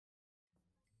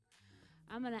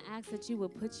I'm going to ask that you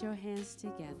would put your hands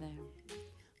together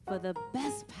for the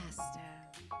best pastor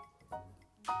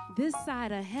this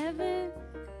side of heaven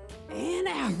and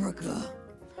Africa.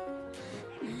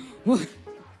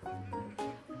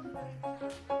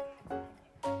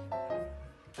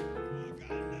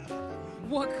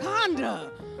 Wakanda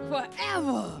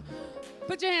forever.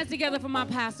 Put your hands together for my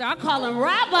pastor. I call him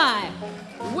Rabbi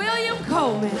William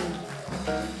Coleman.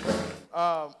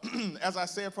 As I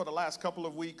said for the last couple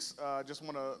of weeks, just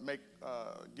want to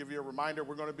give you a reminder.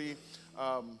 We're going to be,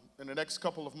 in the next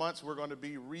couple of months, we're going to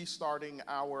be restarting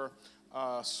our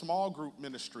small group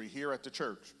ministry here at the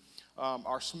church.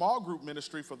 Our small group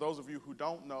ministry, for those of you who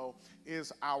don't know,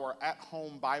 is our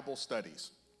at-home Bible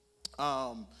studies.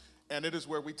 And it is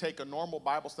where we take a normal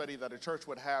Bible study that a church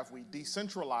would have, we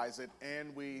decentralize it,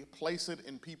 and we place it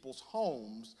in people's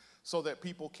homes so that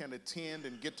people can attend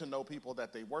and get to know people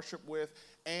that they worship with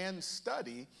and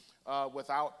study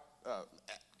without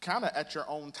kind of at your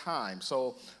own time.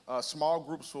 So small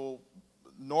groups will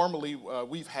normally,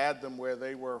 we've had them where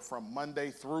they were from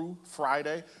Monday through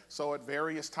Friday. So at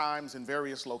various times in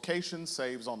various locations,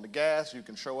 saves on the gas. You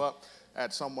can show up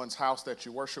at someone's house that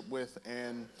you worship with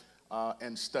and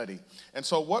study. And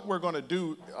so what we're going to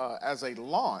do as a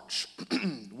launch,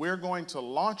 we're going to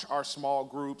launch our small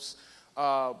groups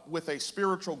with a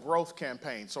spiritual growth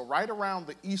campaign. So right around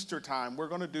the Easter time, we're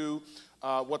going to do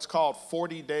what's called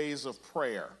 40 days of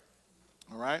prayer.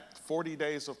 All right, 40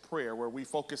 days of prayer where we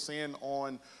focus in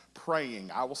on praying.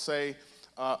 I will say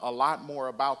a lot more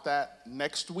about that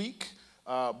next week,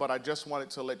 but I just wanted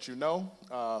to let you know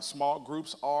small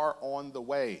groups are on the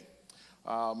way.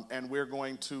 And we're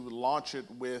going to launch it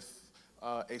with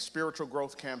a spiritual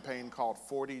growth campaign called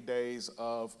 40 Days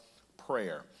of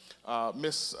Prayer.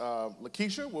 Miss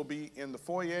Lakeisha will be in the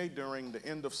foyer during the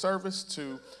end of service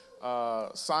to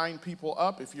sign people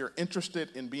up if you're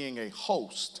interested in being a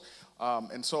host.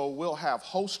 And so we'll have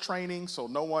host training, so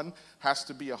no one has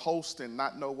to be a host and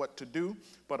not know what to do.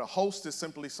 But a host is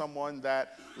simply someone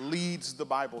that leads the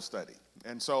Bible study.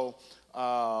 And so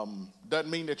doesn't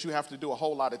mean that you have to do a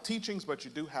whole lot of teachings, but you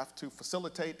do have to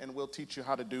facilitate, and we'll teach you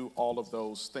how to do all of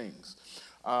those things.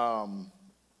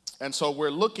 And so we're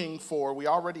looking for, we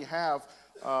already have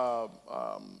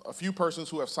a few persons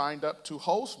who have signed up to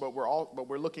host, but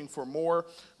we're looking for more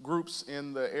groups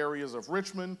in the areas of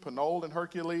Richmond, Pinole and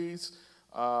Hercules,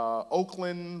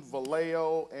 Oakland,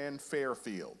 Vallejo, and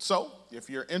Fairfield. So if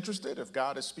you're interested, if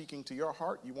God is speaking to your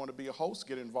heart, you want to be a host,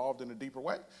 get involved in a deeper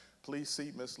way, please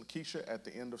see Miss Lakeisha at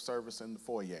the end of service in the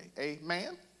foyer.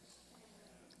 Amen?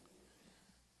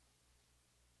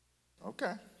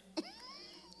 Okay.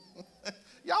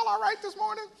 Y'all all right this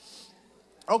morning?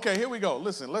 Okay, here we go.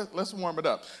 Listen, let's warm it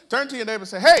up. Turn to your neighbor and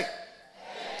say, hey,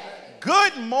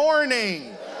 good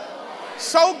morning.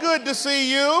 So good to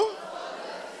see you.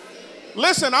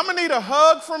 Listen, I'm going to need a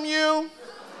hug from you,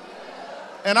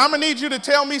 and I'm going to need you to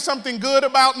tell me something good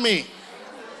about me.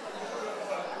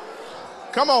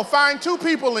 Come on, find two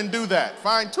people and do that.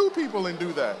 Find two people and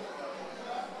do that.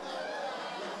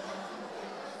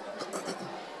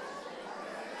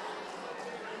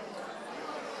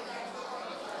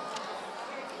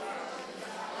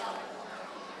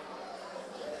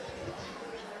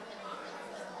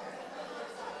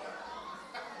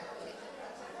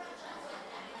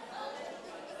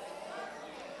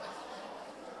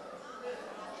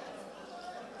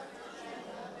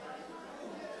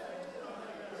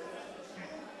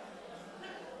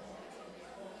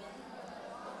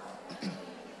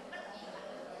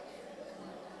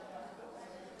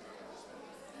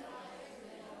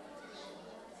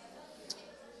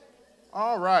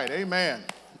 All right, amen,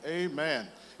 amen.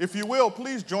 If you will,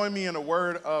 please join me in a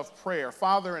word of prayer.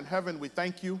 Father in heaven, we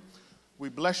thank you. We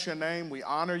bless your name. We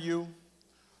honor you.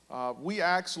 We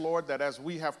ask, Lord, that as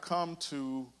we have come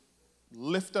to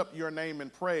lift up your name in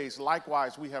praise,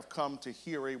 likewise, we have come to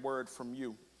hear a word from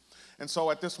you. And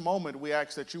so at this moment, we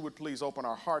ask that you would please open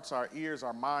our hearts, our ears,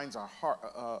 our minds,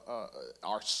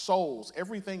 our souls,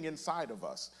 everything inside of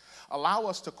us. Allow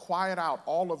us to quiet out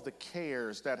all of the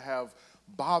cares that have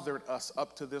bothered us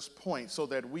up to this point so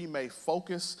that we may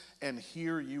focus and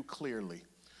hear you clearly.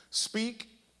 Speak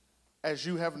as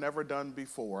you have never done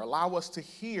before. Allow us to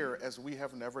hear as we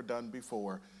have never done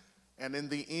before. And in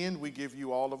the end, we give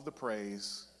you all of the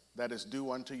praise that is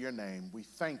due unto your name. We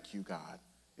thank you, God.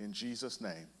 In Jesus'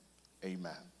 name,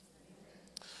 amen.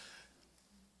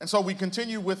 And so we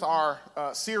continue with our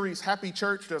series, Happy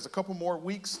Church. There's a couple more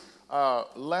weeks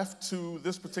left to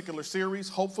this particular series.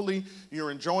 Hopefully you're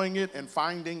enjoying it and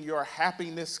finding your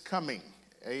happiness coming.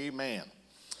 Amen.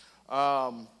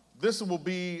 This will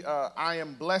be I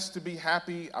Am Blessed to Be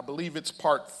Happy. I believe it's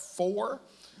part 4.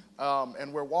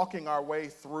 and we're walking our way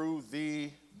through the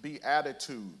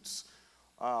Beatitudes.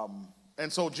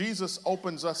 And so Jesus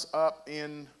opens us up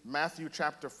in Matthew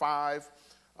chapter 5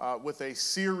 with a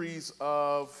series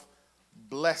of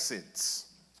blesseds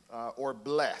or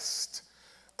blessed.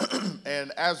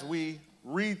 And as we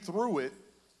read through it,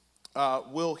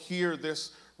 we'll hear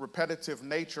this repetitive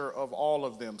nature of all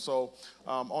of them. So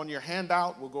on your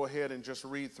handout, we'll go ahead and just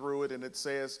read through it. And it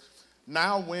says,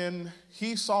 "Now when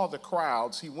he saw the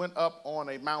crowds, he went up on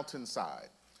a mountainside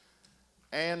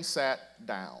and sat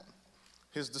down.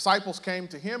 His disciples came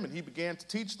to him, and he began to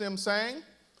teach them, saying,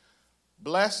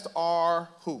 'Blessed are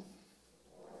who?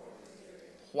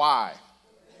 Why?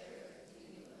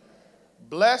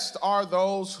 Blessed are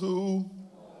those who,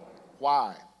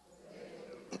 why?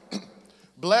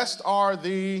 Blessed are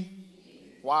the,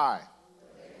 why?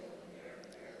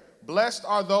 Blessed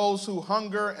are those who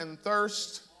hunger and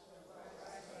thirst.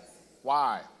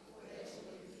 Why?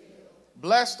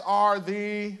 Blessed are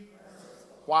the,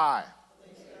 why?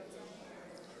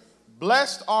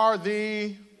 Blessed are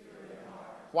the,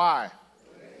 why?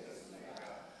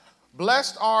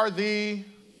 Blessed are the,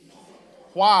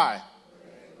 why?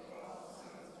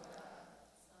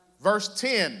 Verse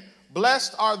 10,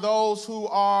 blessed are those who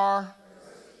are,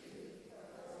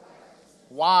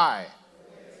 why?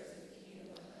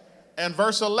 And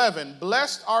verse 11,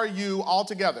 blessed are you, all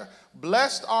together,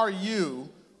 blessed are you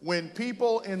when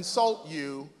people insult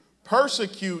you,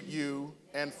 persecute you,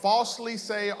 and falsely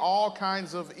say all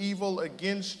kinds of evil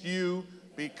against you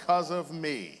because of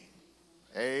me.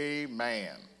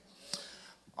 Amen.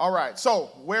 All right,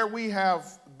 so where we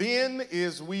have been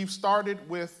is we've started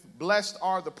with blessed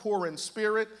are the poor in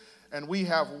spirit, and we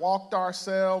have walked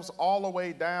ourselves all the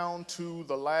way down to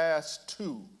the last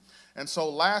two. And so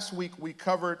last week we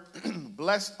covered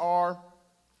blessed are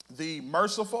the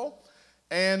merciful,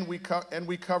 and we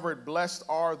covered blessed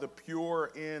are the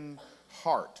pure in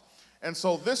heart. And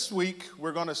so this week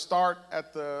we're going to start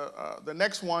at the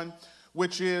next one,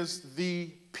 which is the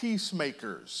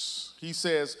peacemakers. He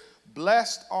says,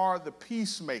 blessed are the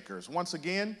peacemakers. Once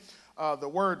again, the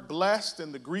word blessed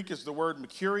in the Greek is the word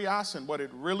makarios, and what it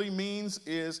really means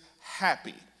is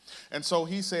happy. And so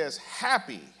he says,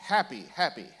 happy, happy,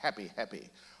 happy, happy, happy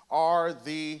are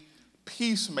the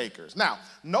peacemakers. Now,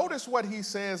 notice what he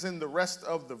says in the rest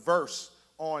of the verse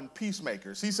on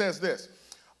peacemakers. He says this,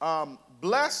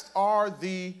 blessed are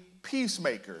the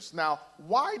peacemakers. Now,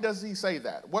 why does he say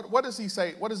that? What does he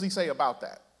say? What does he say about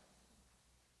that?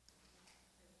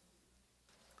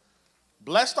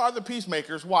 Blessed are the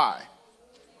peacemakers. Why?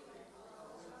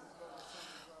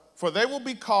 For they will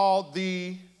be called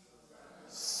the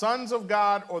sons of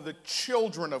God or the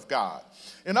children of God.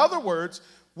 In other words,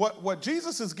 what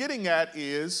Jesus is getting at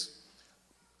is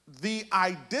the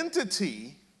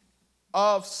identity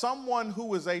of someone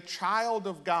who is a child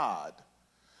of God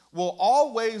will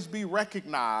always be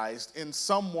recognized in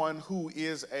someone who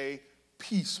is a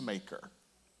peacemaker.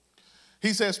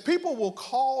 He says, people will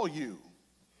call you,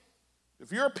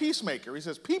 if you're a peacemaker, he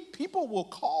says, people will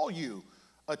call you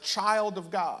a child of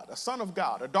God, a son of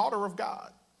God, a daughter of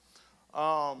God.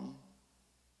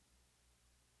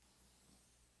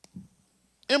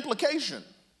 Implication.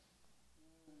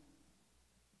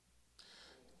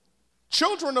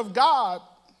 Children of God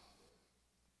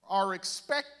are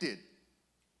expected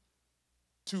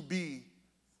to be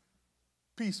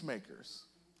peacemakers.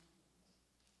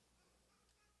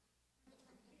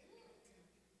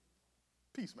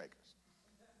 Peacemakers.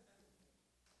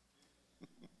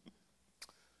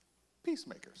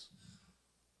 Peacemakers.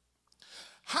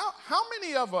 How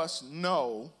many of us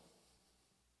know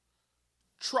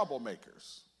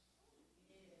troublemakers?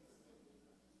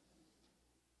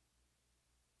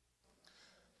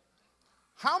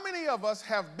 How many of us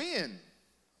have been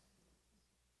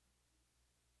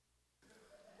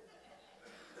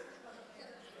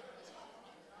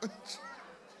the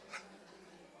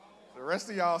rest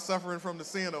of y'all suffering from the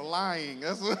sin of lying?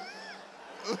 That's what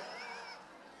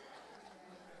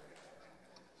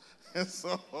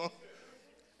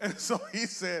and so he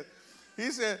says,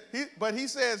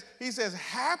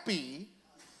 happy,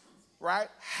 right?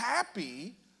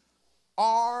 Happy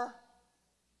are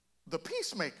the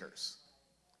peacemakers.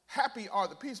 Happy are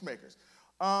the peacemakers.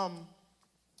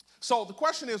 So the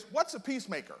question is, what's a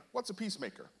peacemaker? What's a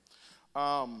peacemaker?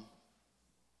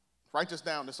 Write this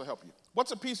down, this will help you.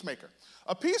 What's a peacemaker?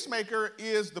 A peacemaker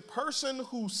is the person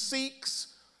who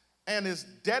seeks and is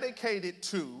dedicated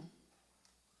to,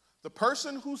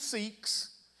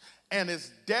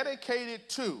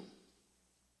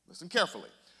 listen carefully,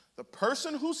 the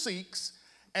person who seeks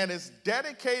and is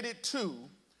dedicated to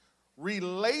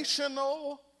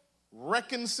relational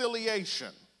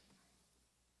reconciliation.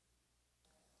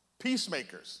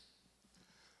 Peacemakers.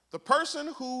 The person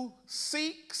who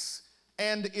seeks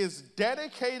and is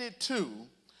dedicated to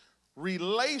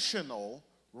relational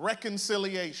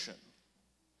reconciliation.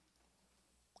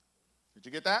 Did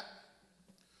you get that?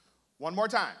 One more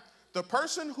time. The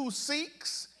person who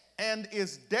seeks and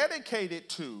is dedicated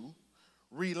to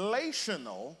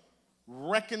relational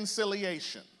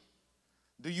reconciliation.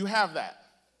 Do you have that?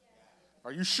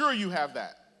 Are you sure you have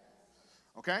that?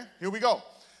 Okay, here we go.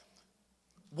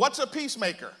 What's a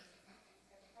peacemaker?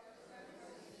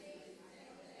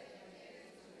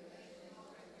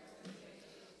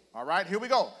 All right, here we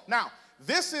go. Now,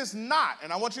 this is not,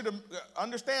 and I want you to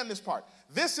understand this part,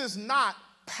 this is not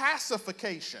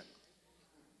pacification.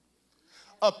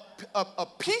 A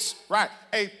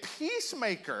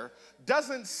peacemaker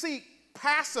doesn't seek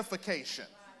pacification.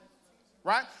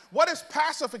 Right? What is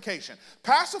pacification?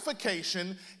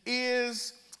 Pacification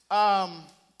is, well,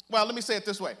 let me say it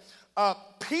this way.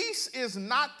 Peace is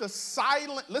not the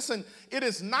silent, listen, it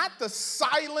is not the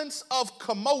silence of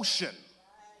commotion.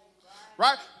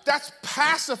 Right? That's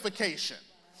pacification.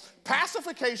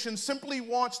 Pacification simply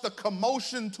wants the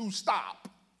commotion to stop.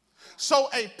 So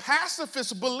a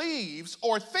pacifist believes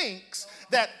or thinks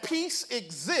that peace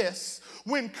exists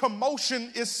when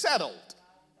commotion is settled.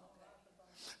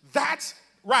 That's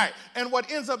right. And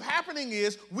what ends up happening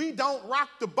is we don't rock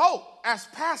the boat as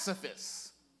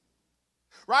pacifists.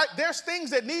 Right? There's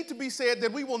things that need to be said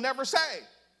that we will never say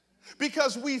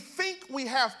because we think we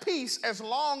have peace as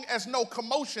long as no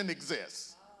commotion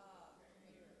exists.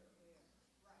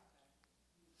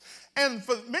 And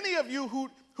for many of you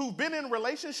who've been in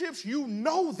relationships, you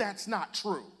know that's not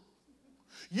true.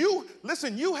 There's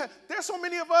so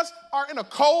many of us are in a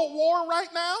Cold War right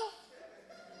now.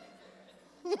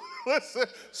 Listen,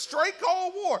 straight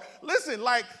Cold War. Listen,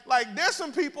 like there's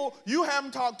some people you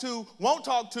haven't talked to,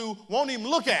 won't even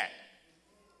look at.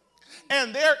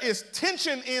 And there is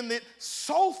tension in it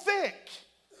so thick.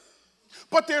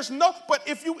 But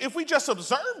if we just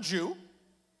observed you,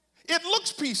 it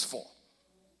looks peaceful.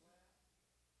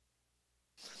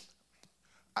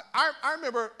 I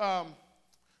remember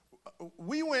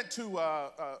we went to,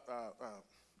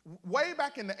 way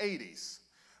back in the 80s,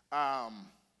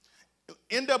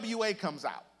 NWA comes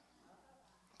out.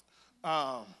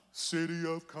 City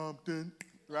of Compton,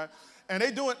 right? And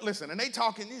they doing, listen, and they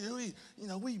talking,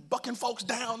 we bucking folks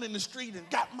down in the street and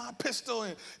got my pistol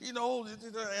and, and all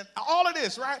of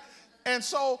this, right? And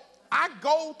so I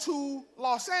go to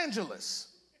Los Angeles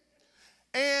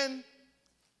and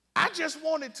I just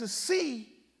wanted to see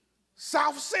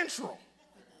South Central.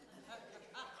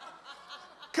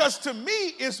 Because to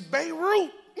me, it's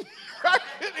Beirut, right?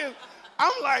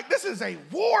 I'm like, this is a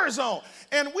war zone.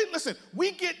 And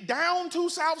we get down to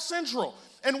South Central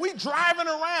and we driving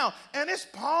around and it's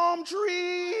palm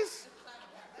trees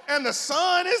and the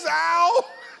sun is out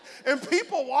and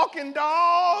people walking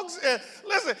dogs. And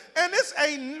it's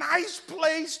a nice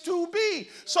place to be.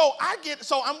 So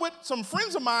I'm with some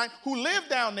friends of mine who live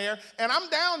down there and I'm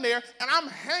down there and I'm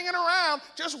hanging around,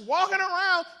 just walking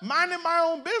around, minding my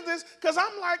own business because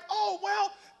I'm like, oh,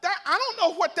 well, I don't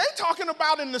know what they're talking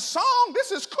about in the song.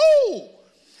 This is cool.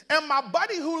 And my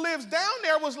buddy who lives down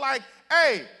there was like,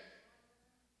 hey,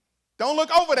 don't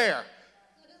look over there.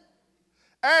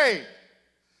 Hey,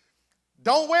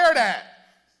 don't wear that.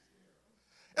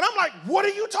 And I'm like, what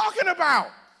are you talking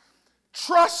about?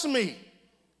 Trust me,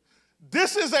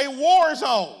 this is a war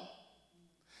zone.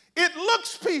 It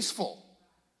looks peaceful.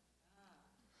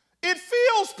 It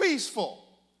feels peaceful.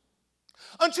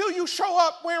 Until you show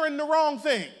up wearing the wrong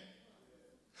thing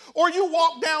or you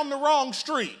walk down the wrong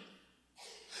street.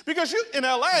 Because you in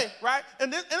LA, right,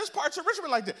 and there's parts of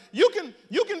Richmond like that. You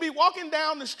can be walking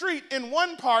down the street in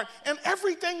one part and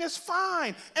everything is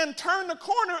fine and turn the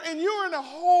corner and you're in a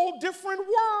whole different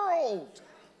world.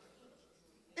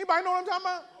 Anybody know what I'm talking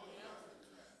about?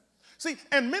 See,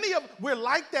 and we're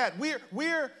like that.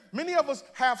 Many of us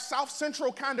have South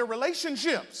Central kind of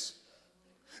relationships.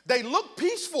 They look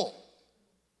peaceful.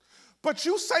 But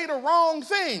you say the wrong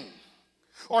thing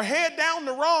or head down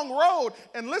the wrong road.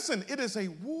 And listen, it is a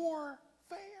warfare.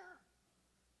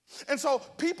 And so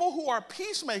people who are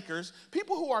peacemakers,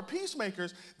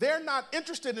 they're not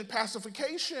interested in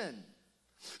pacification.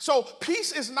 So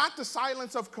peace is not the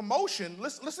silence of commotion.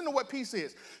 Listen to what peace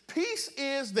is. Peace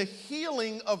is the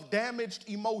healing of damaged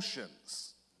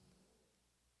emotions.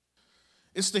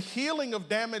 It's the healing of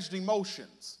damaged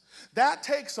emotions. That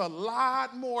takes a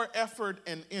lot more effort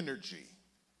and energy.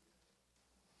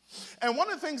 And one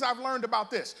of the things I've learned about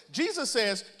this, Jesus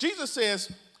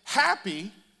says,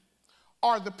 happy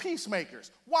are the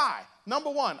peacemakers. Why? number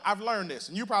one, I've learned this,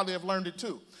 and you probably have learned it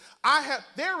too.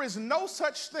 There is no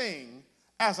such thing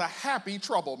as a happy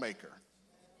troublemaker.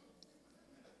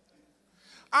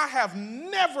 I have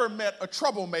never met a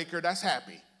troublemaker that's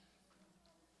happy.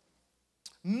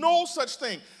 No such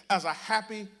thing as a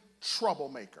happy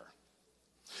troublemaker.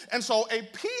 And so a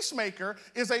peacemaker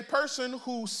is a person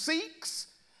who seeks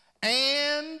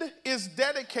and is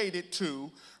dedicated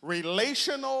to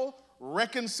relational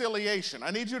reconciliation.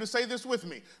 I need you to say this with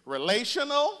me.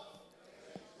 Relational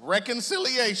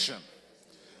reconciliation.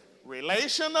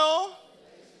 Relational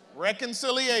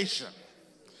reconciliation.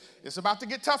 It's about to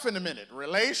get tough in a minute.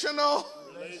 Relational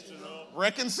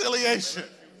reconciliation.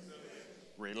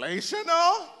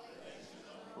 Relational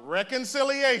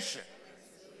reconciliation.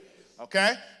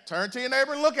 Okay? Turn to your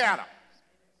neighbor and look at him.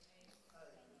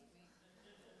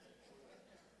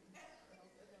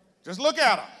 Just look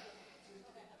at him.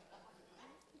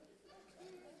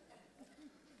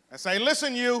 And say,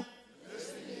 listen, you.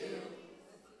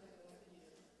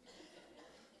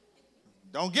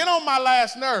 Don't get on my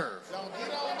last nerve. Don't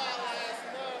get on my last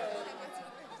nerve.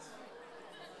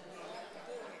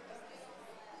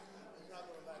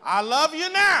 I love you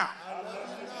now.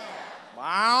 But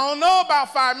I don't know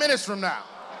about 5 minutes from now.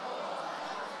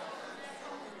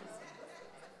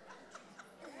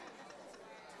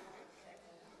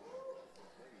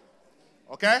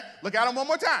 Okay? Look at him one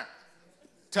more time.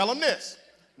 Tell him this.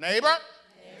 Neighbor,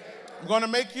 I'm going to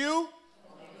make you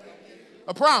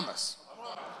a promise.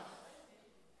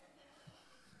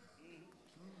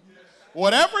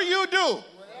 Whatever you do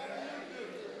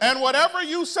and whatever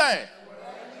you say,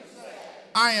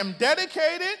 I am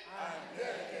dedicated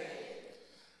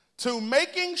to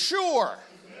making sure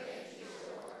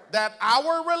that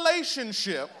our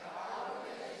relationship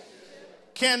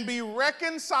can be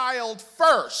reconciled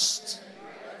first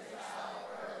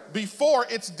before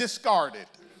it's discarded.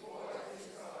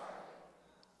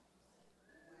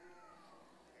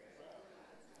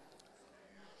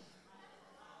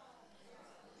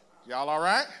 Y'all all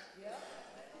right? Yep.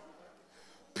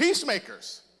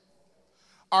 Peacemakers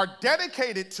are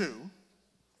dedicated to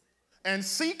and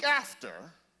seek after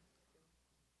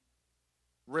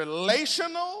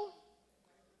relational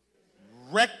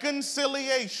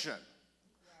reconciliation.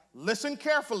 Listen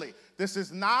carefully. This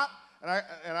is not, and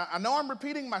I know I'm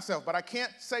repeating myself, but I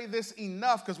can't say this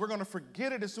enough because we're going to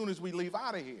forget it as soon as we leave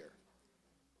out of here.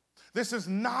 This is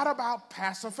not about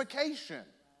pacification.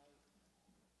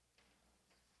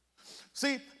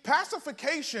 See,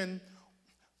 pacification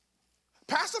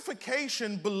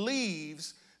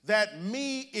believes that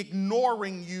me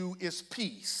ignoring you is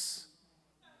peace.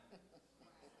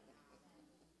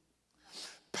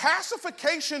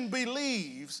 Pacification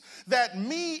believes that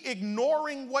me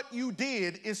ignoring what you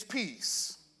did is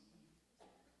peace.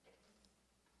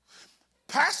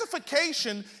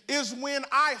 Pacification is when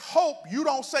I hope you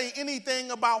don't say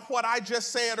anything about what I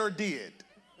just said or did.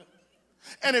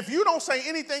 And if you don't say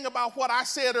anything about what I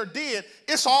said or did,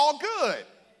 it's all good.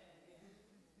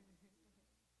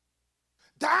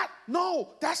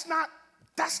 That's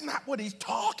not what he's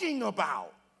talking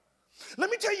about. Let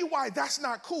me tell you why that's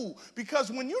not cool.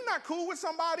 Because when you're not cool with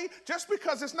somebody, just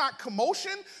because it's not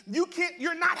commotion,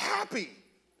 you're not happy.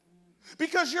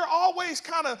 Because you're always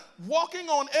kind of walking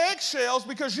on eggshells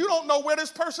because you don't know where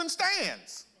this person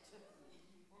stands.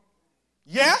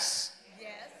 Yes? Yes.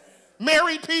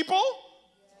 Married people?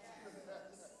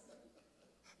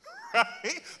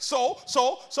 Right? So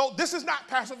this is not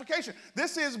pacification.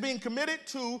 This is being committed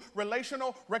to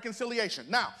relational reconciliation.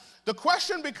 Now, the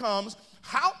question becomes,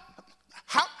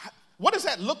 what does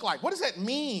that look like? What does that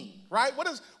mean, right? What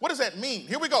does that mean?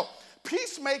 Here we go.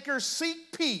 Peacemakers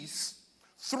seek peace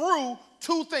through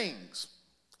two things.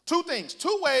 Two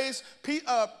ways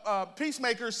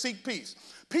peacemakers seek peace.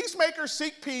 Peacemakers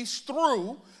seek peace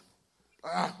through,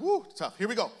 tough. Here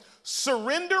we go.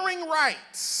 Surrendering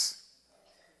rights.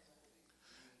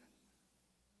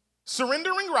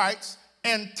 Surrendering rights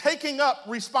and taking up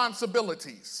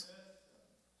responsibilities.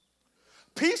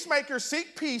 Peacemakers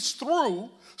seek peace through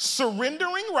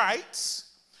surrendering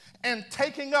rights and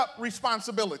taking up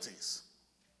responsibilities.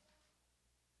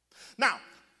 Now,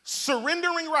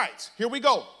 surrendering rights. Here we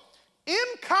go. In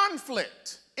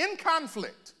conflict,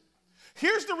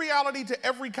 here's the reality to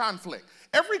every conflict.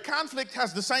 Every conflict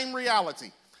has the same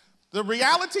reality. The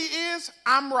reality is,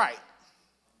 I'm right.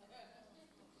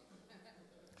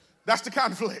 That's the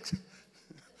conflict.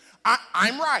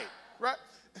 I'm right?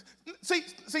 See,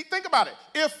 think about it.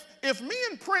 If me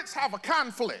and Prince have a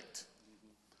conflict,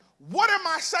 what am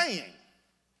I saying?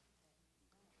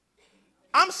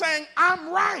 I'm saying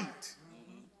I'm right.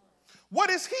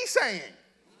 What is he saying?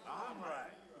 I'm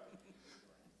right.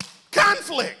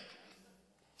 conflict.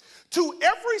 To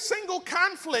every single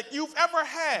conflict you've ever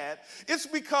had, it's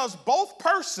because both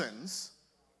persons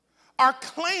are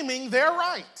claiming they're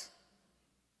right.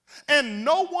 And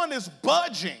no one is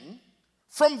budging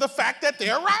from the fact that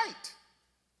they're right.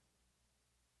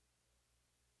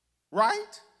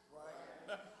 Right?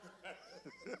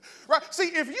 Right. See,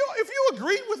 if you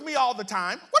agreed with me all the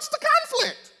time, what's the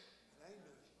conflict?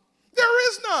 There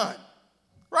is none.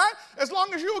 Right? As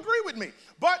long as you agree with me.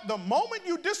 But the moment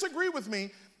you disagree with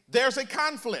me, there's a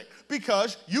conflict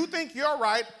because you think you're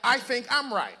right, I think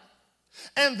I'm right.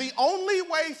 And the only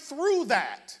way through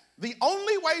that,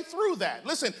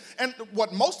 listen, and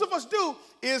what most of us do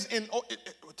is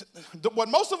what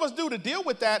most of us do to deal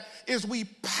with that is we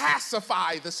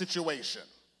pacify the situation.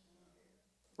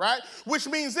 Right? Which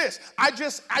means this, I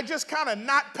just kind of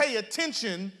not pay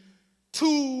attention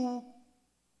to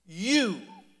you.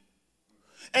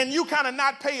 And you kind of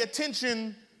not pay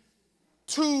attention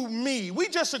to me. We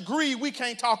just agree we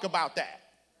can't talk about that.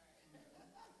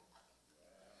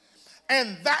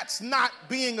 And that's not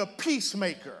being a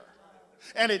peacemaker.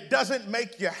 And it doesn't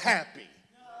make you happy.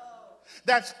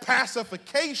 That's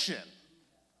pacification.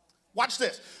 Watch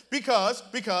this. Because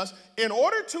in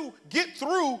order to get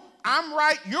through, I'm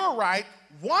right, you're right,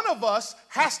 one of us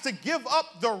has to give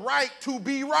up the right to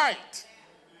be right.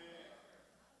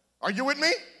 Are you with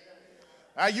me?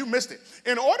 You missed it.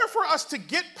 In order for us to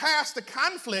get past the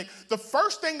conflict, the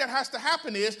first thing that has to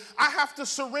happen is I have to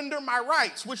surrender my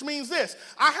rights, which means this.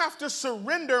 I have to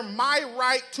surrender my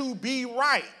right to be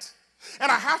right.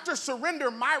 And I have to surrender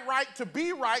my right to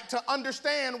be right to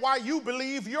understand why you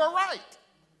believe you're right.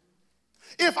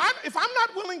 If I'm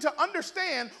not willing to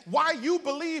understand why you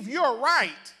believe you're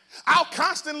right, I'll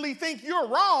constantly think you're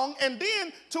wrong, and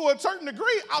then to a certain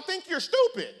degree, I'll think you're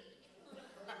stupid.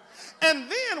 And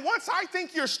then once I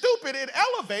think you're stupid, it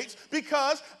elevates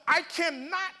because I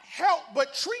cannot help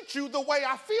but treat you the way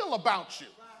I feel about you.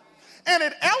 And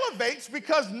it elevates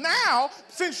because now,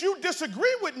 since you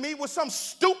disagree with me with some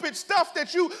stupid stuff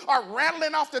that you are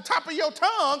rattling off the top of your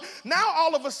tongue, now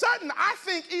all of a sudden I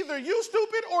think either you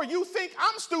stupid or you think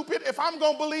I'm stupid if I'm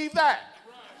going to believe that.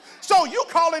 So you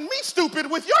calling me stupid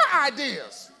with your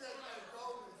ideas.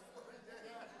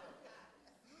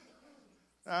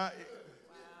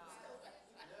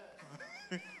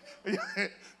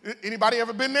 Anybody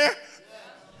ever been there?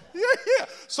 Yeah.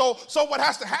 So what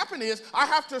has to happen is I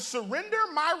have to surrender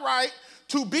my right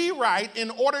to be right in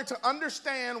order to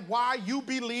understand why you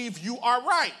believe you are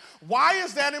right. Why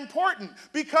is that important?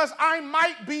 Because I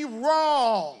might be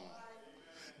wrong.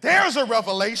 There's a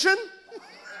revelation,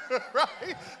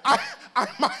 right?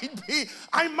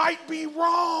 I might be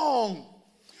wrong.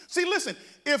 See, listen,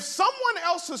 if someone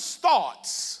else's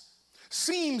thoughts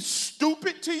seem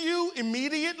stupid to you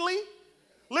immediately,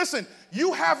 listen,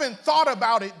 you haven't thought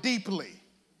about it deeply.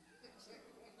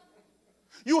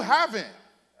 You haven't.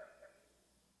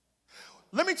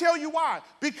 Let me tell you why.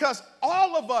 Because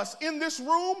all of us in this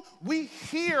room, we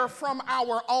hear from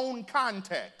our own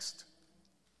context.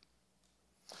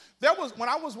 When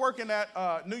I was working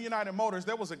at New United Motors,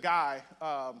 there was a guy,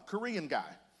 Korean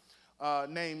guy,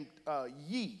 named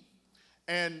Yi.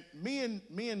 And me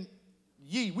and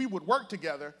Yi, we would work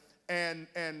together. And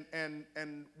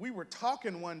we were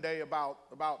talking one day about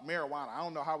marijuana. I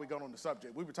don't know how we got on the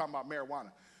subject. We were talking about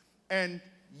marijuana. And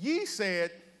Yi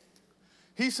said,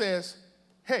 he says,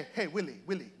 hey, Willie.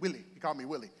 He called me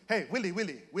Willie. Hey,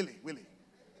 Willie.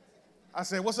 I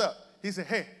said, what's up? He said,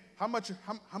 hey, how much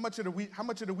of the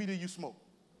weed do you smoke?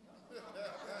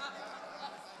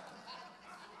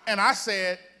 And I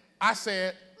said, man,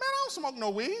 I don't smoke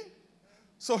no weed.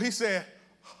 So he said,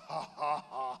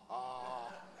 ha.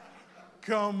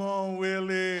 Come on,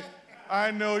 Willie. I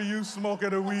know you smoke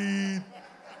the weed.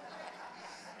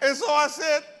 And so I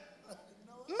said,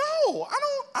 no, I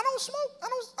don't smoke.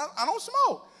 I don't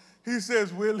smoke. He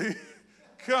says, Willie,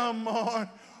 come on.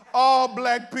 All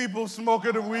black people smoke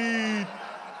the weed.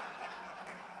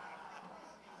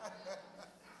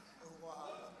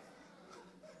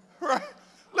 Right?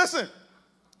 Listen.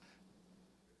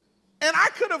 And I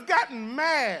could have gotten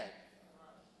mad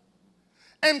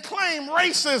and claimed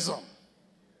racism.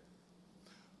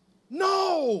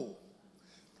 No,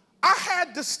 I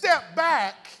had to step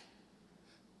back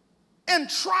and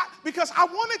try, because I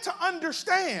wanted to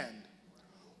understand,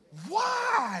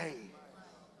 why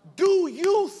do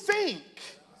you think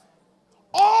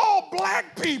all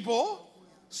black people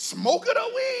smoke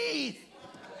the weed?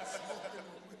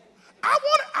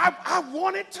 I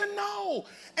wanted to know.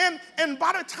 And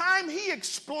by the time he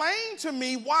explained to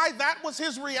me why that was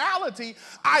his reality,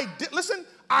 I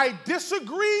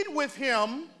disagreed with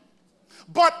him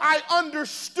but I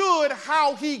understood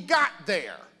how he got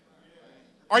there.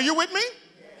 Are you with me?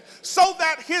 So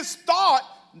that his thought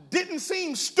didn't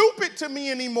seem stupid to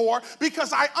me anymore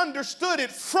because I understood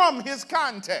it from his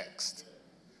context.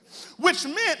 Which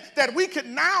meant that we could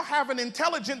now have an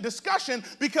intelligent discussion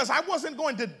because I wasn't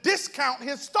going to discount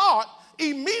his thought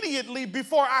immediately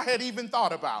before I had even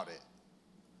thought about it.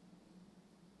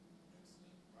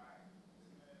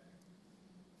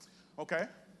 Okay,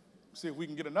 see if we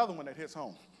can get another one that hits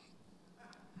home.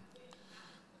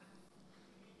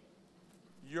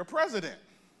 You're president.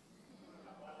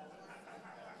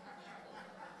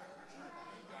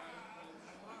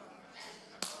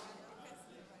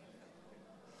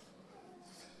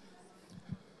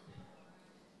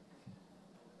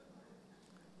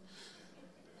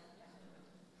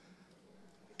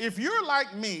 If you're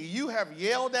like me, you have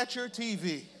yelled at your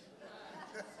TV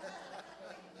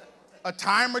a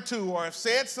time or two, or have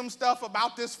said some stuff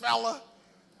about this fella,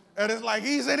 and it's like,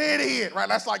 he's an idiot, right?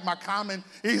 That's like my common,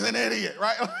 he's an idiot,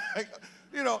 right? Like,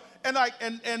 you know, and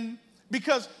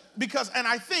because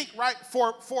I think, right,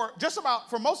 for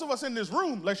most of us in this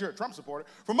room, unless you're a Trump supporter,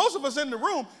 for most of us in the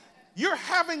room, you're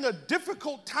having a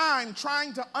difficult time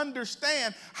trying to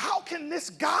understand, how can this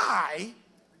guy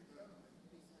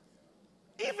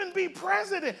even be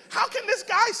president? How can this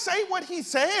guy say what he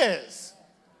says?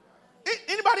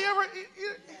 Anybody ever?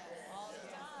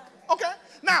 Okay.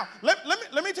 Now,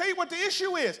 let me tell you what the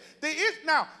issue is.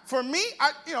 Now, for me,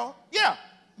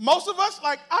 most of us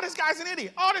like, oh, this guy's an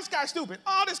idiot. Oh, this guy's stupid.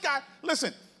 Oh, this guy.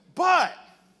 Listen, but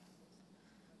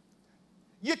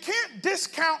you can't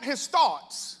discount his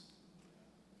thoughts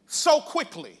so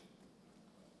quickly.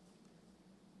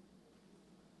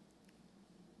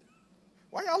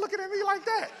 Why y'all looking at me like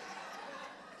that?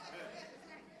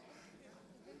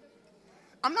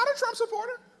 I'm not a Trump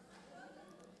supporter.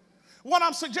 What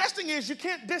I'm suggesting is you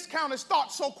can't discount his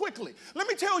thoughts so quickly. Let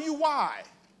me tell you why.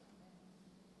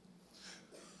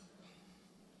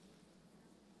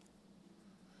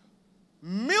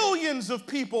 Millions of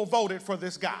people voted for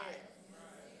this guy.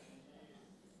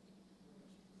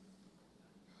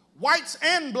 Whites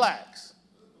and blacks.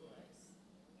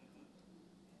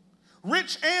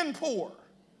 Rich and poor.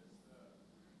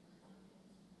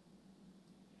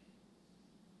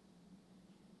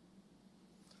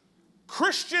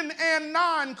 Christian and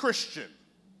non-Christian.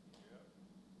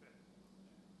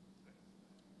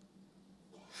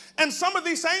 And some of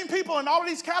these same people in all of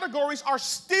these categories are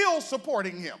still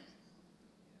supporting him.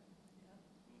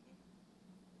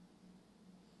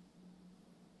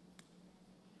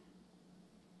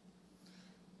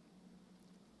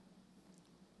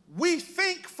 We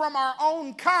think from our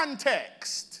own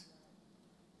context.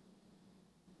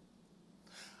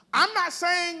 I'm not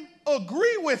saying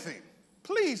agree with him.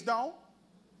 Please don't.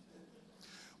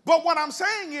 But what I'm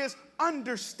saying is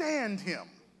understand him.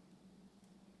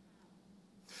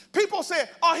 People say,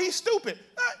 oh, he's stupid.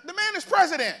 The man is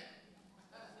president.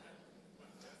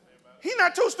 He's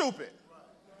not too stupid.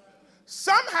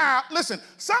 Somehow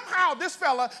this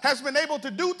fella has been able to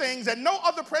do things that no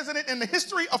other president in the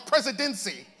history of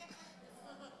presidency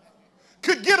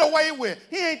could get away with.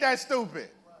 He ain't that stupid.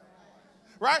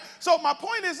 Right? So my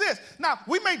point is this. Now,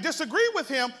 we may disagree with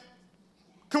him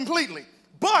completely,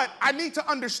 but I need to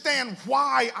understand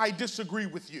why I disagree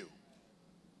with you.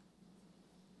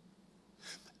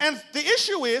 And the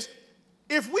issue is,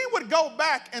 if we would go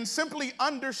back and simply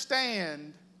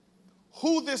understand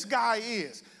who this guy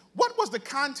is, what was the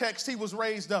context he was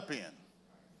raised up in?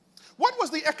 What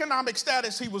was the economic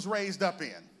status he was raised up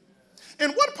in?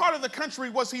 In what part of the country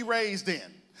was he raised in?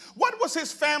 What was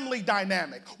his family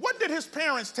dynamic? What did his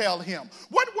parents tell him?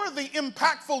 What were the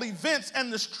impactful events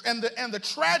and the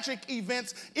tragic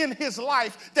events in his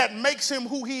life that makes him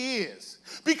who he is?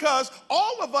 Because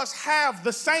all of us have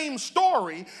the same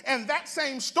story, and that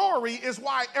same story is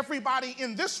why everybody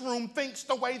in this room thinks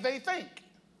the way they think.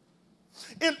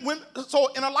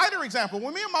 So in a lighter example,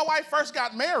 when me and my wife first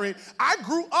got married, I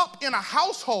grew up in a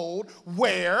household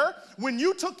where when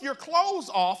you took your clothes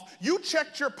off, you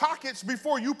checked your pockets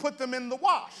before you put them in the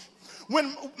wash.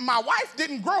 When my wife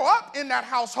didn't grow up in that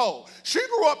household, she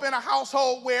grew up in a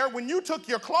household where when you took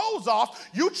your clothes off,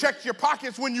 you checked your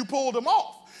pockets when you pulled them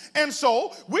off. And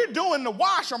so we're doing the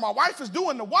wash, or my wife is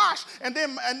doing the wash, and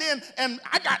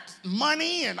I got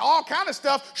money and all kind of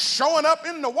stuff showing up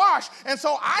in the wash. And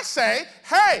so I say,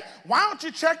 hey, why don't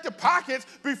you check the pockets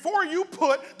before you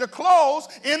put the clothes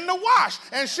in the wash?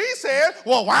 And she said,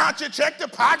 well, why don't you check the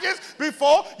pockets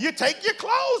before you take your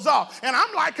clothes off? And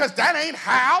I'm like, because that ain't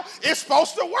how it's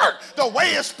supposed to work. The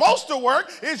way it's supposed to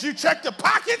work is you check the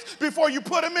pockets before you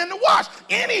put them in the wash.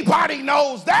 Anybody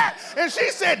knows that. And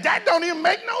she said, that don't even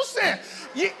make no no sense.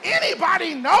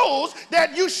 Anybody knows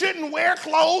that you shouldn't wear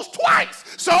clothes twice.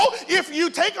 So if you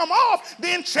take them off,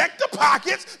 then check the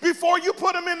pockets before you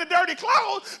put them in the dirty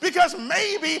clothes, because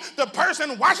maybe the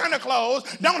person washing the clothes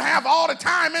don't have all the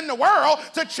time in the world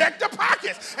to check the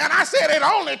pockets. And I said it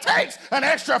only takes an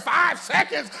extra 5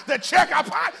 seconds to check a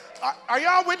pocket. Are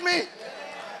y'all with me?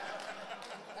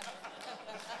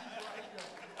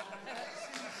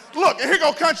 Look, here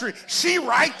go country. She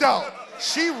right, though.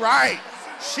 She right.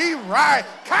 She right.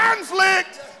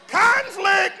 Conflict.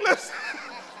 Listen.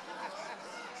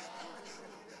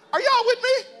 Are y'all with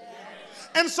me?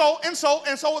 And so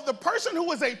the person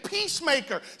who is a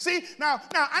peacemaker. See, now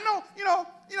I know, y'all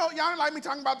don't like me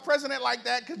talking about the president like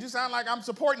that because you sound like I'm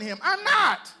supporting him. I'm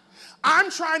not.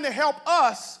 I'm trying to help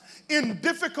us in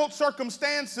difficult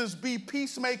circumstances be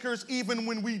peacemakers even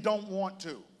when we don't want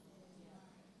to.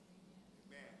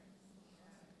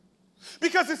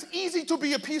 Because it's easy to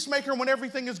be a peacemaker when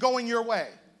everything is going your way.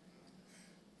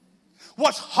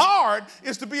 What's hard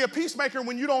is to be a peacemaker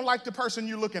when you don't like the person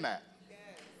you're looking at.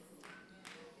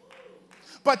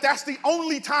 But that's the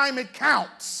only time it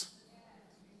counts.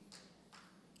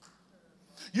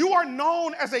 You are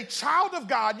known as a child of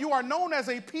God. You are known as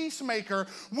a peacemaker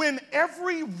when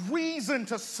every reason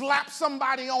to slap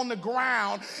somebody on the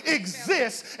ground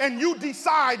exists, and you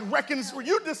decide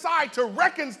to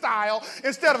reconcile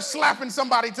instead of slapping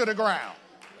somebody to the ground.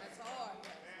 That's hard.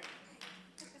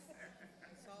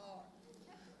 That's hard.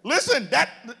 Listen,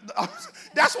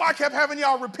 that's why I kept having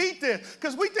y'all repeat this,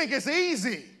 because we think it's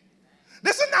easy.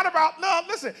 This is not about, no,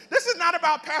 listen, this is not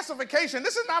about pacification.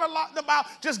 This is not about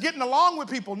just getting along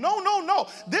with people. No.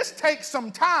 This takes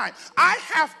some time. I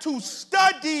have to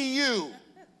study you,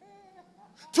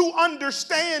 to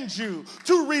understand you,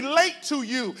 to relate to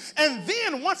you. And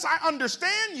then once I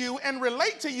understand you and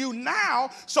relate to you now,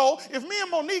 so if me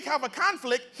and Monique have a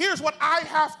conflict, here's what I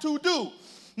have to do.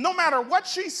 No matter what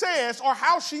she says or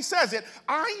how she says it,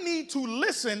 I need to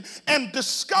listen and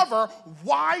discover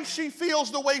why she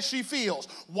feels the way she feels,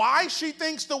 why she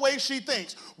thinks the way she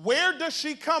thinks. Where does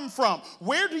she come from?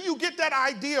 Where do you get that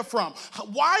idea from?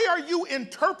 Why are you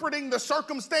interpreting the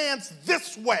circumstance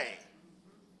this way?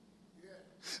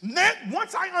 Then,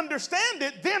 once I understand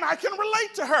it, then I can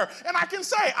relate to her. And I can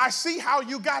say, I see how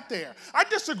you got there. I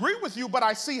disagree with you, but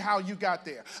I see how you got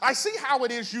there. I see how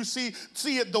it is you see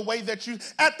it the way that you...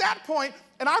 At that point,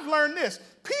 and I've learned this,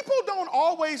 people don't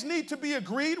always need to be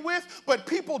agreed with, but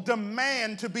people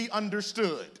demand to be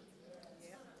understood.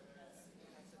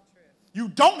 You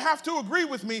don't have to agree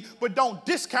with me, but don't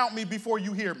discount me before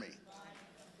you hear me.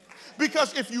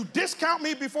 Because if you discount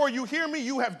me before you hear me,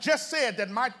 you have just said that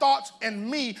my thoughts and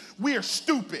me, we are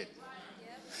stupid.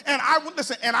 And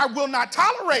I will not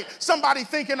tolerate somebody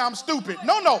thinking I'm stupid.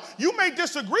 No, you may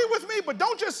disagree with me, but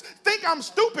don't just think I'm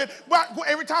stupid. But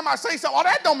every time I say something,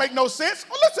 that don't make no sense.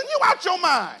 Well, listen, you out your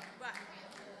mind.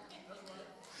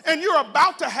 And you're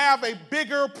about to have a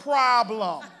bigger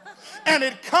problem. And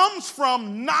it comes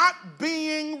from not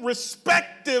being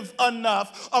respective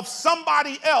enough of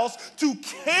somebody else to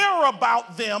care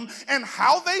about them and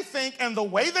how they think and the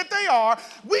way that they are.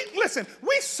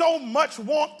 We so much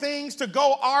want things to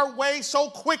go our way so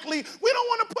quickly, we don't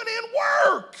want to put in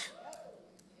work.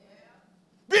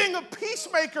 Being a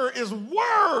peacemaker is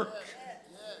work.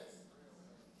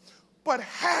 But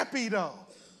happy though.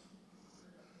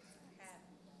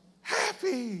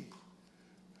 Happy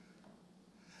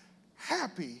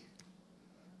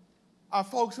are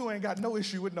folks who ain't got no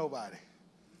issue with nobody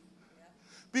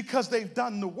because they've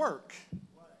done the work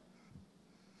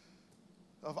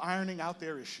of ironing out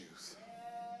their issues.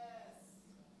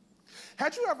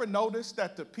 Had you ever noticed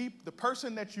that the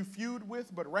person that you feud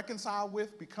with but reconcile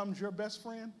with becomes your best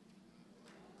friend?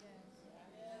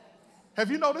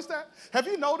 Have you noticed that? Have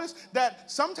you noticed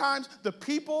that sometimes the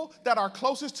people that are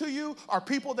closest to you are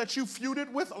people that you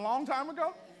feuded with a long time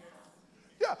ago?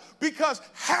 Yeah, because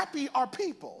happy are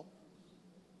people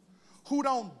who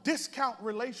don't discount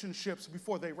relationships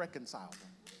before they reconcile them.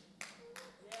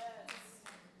 Yes.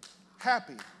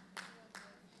 Happy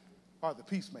are the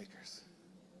peacemakers.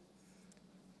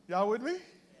 Y'all with me? Yes.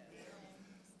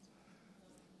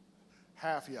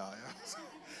 Half y'all.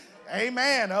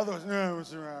 Amen. Others.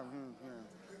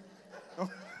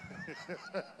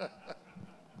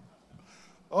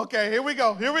 Okay, here we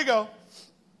go.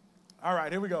 All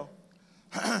right, here we go.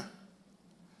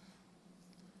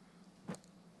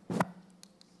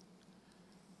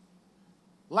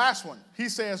 Last one. He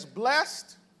says,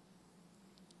 blessed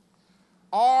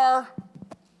are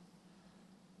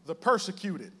the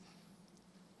persecuted.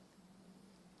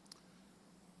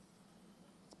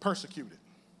 Persecuted.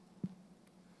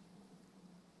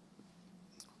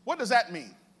 What does that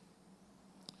mean?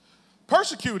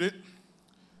 Persecuted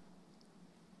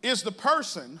is the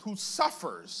person who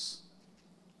suffers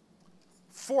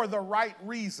for the right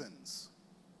reasons.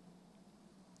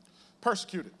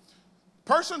 Persecuted.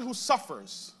 Person who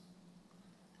suffers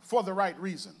for the right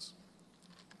reasons.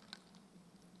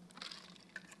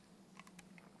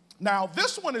 Now,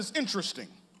 this one is interesting.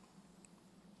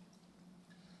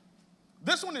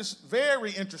 This one is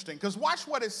very interesting because watch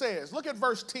what it says. Look at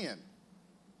verse 10.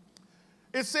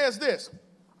 It says this: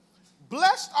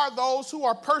 blessed are those who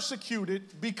are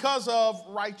persecuted because of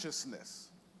righteousness,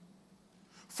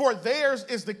 for theirs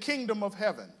is the kingdom of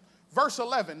heaven. Verse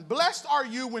 11, blessed are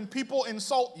you when people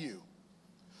insult you,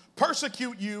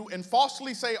 persecute you, and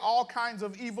falsely say all kinds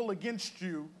of evil against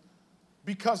you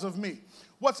because of me.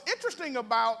 What's interesting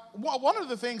about, one of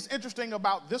the things interesting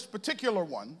about this particular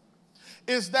one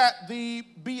is that the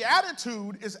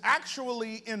beatitude is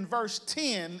actually in verse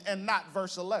 10 and not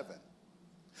verse 11.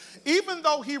 Even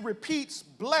though he repeats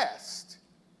blessed,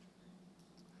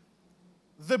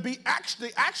 the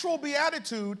actual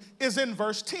beatitude is in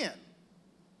verse 10.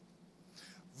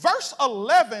 Verse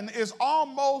 11 is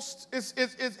almost,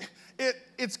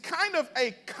 it's kind of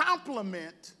a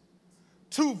complement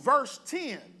to verse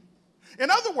 10.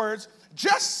 In other words,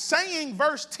 just saying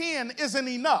verse 10 isn't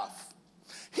enough.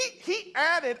 He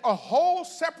added a whole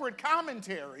separate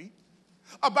commentary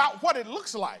about what it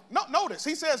looks like. Notice,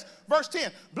 he says, verse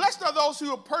 10, blessed are those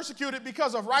who are persecuted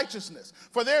because of righteousness,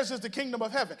 for theirs is the kingdom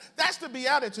of heaven. That's the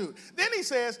beatitude. Then he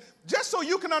says, just so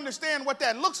you can understand what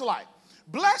that looks like,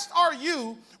 blessed are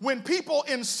you when people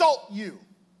insult you,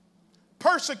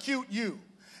 persecute you,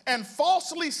 and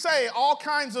falsely say all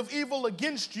kinds of evil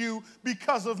against you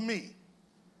because of me.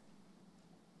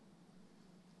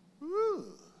 Ooh.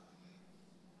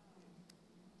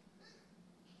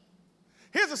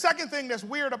 Here's the second thing that's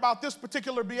weird about this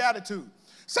particular beatitude.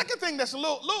 Second thing that's a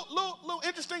little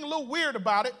interesting, a little weird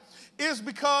about it is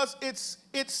because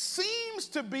it seems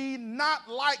to be not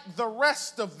like the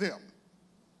rest of them.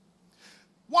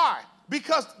 Why?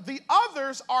 Because the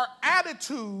others are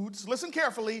attitudes, listen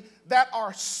carefully, that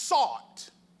are sought.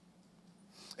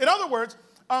 In other words,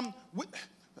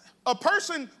 a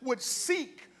person would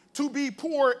seek to be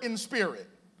poor in spirit,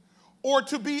 or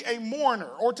to be a mourner,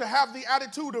 or to have the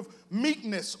attitude of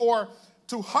meekness, or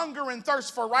to hunger and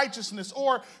thirst for righteousness,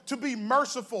 or to be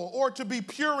merciful, or to be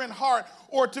pure in heart,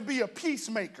 or to be a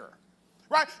peacemaker,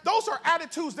 right? Those are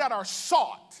attitudes that are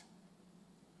sought.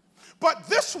 But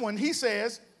this one, he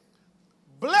says,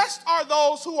 blessed are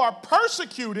those who are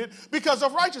persecuted because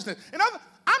of righteousness. In other words,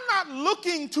 I'm not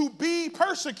looking to be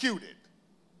persecuted.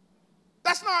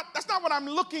 That's not what I'm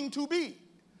looking to be.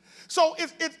 So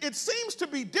it seems to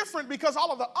be different because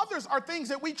all of the others are things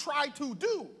that we try to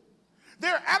do.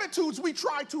 They're attitudes we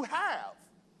try to have.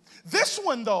 This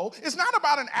one, though, is not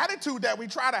about an attitude that we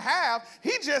try to have.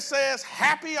 He just says,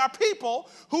 happy are people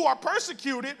who are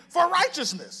persecuted for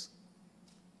righteousness.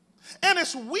 And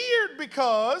it's weird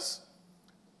because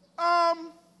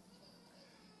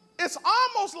it's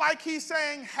almost like he's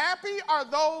saying, happy are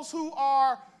those who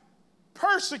are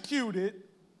persecuted,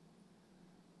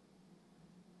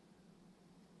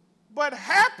 but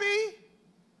happy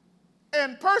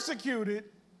and persecuted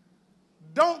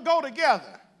don't go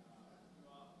together.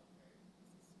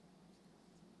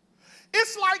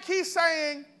 It's like he's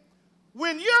saying,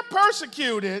 when you're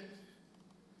persecuted,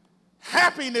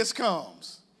 happiness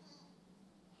comes.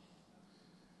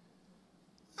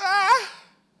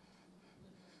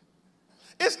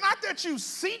 It's not that you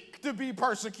seek to be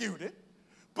persecuted,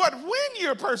 but when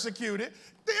you're persecuted,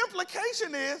 the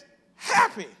implication is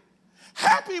happy.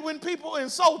 Happy when people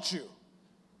insult you.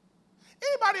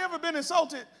 Anybody ever been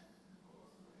insulted?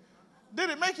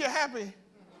 Did it make you happy?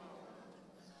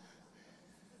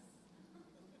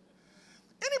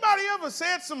 Anybody ever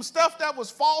said some stuff that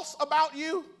was false about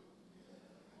you?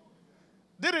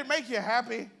 Did it make you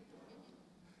happy?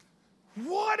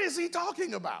 What is he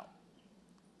talking about?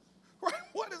 Right?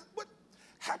 What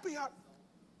happy?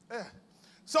 Yeah.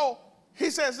 So he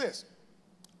says this.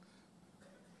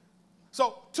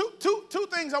 So two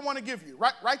things I want to give you.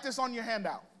 Write this on your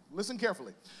handout. Listen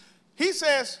carefully. He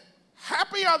says,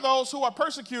 happy are those who are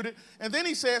persecuted, and then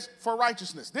he says, for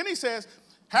righteousness. Then he says,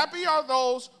 happy are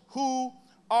those who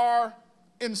are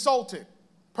insulted,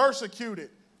 persecuted,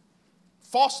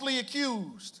 falsely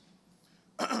accused.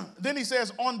 Then he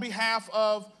says, on behalf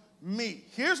of me.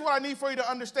 Here's what I need for you to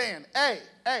understand.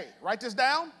 Write this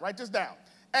down.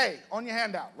 A, on your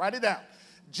handout, write it down.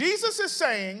 Jesus is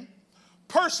saying,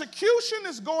 persecution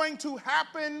is going to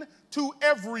happen to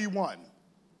everyone.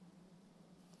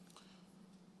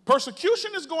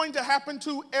 Persecution is going to happen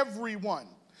to everyone.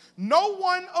 No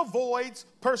one avoids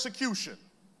persecution.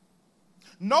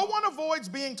 No one avoids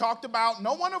being talked about.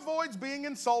 No one avoids being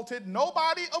insulted.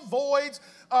 Nobody avoids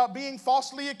being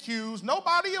falsely accused.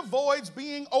 Nobody avoids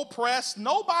being oppressed.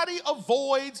 Nobody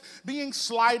avoids being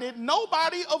slighted.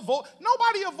 Nobody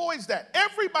avoids that.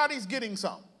 Everybody's getting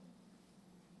some.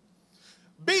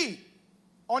 B,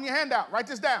 on your handout, write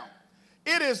this down.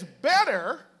 It is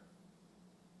better,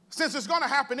 since it's going to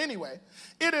happen anyway,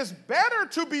 it is better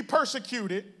to be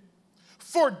persecuted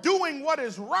for doing what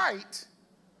is right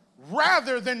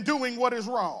rather than doing what is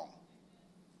wrong.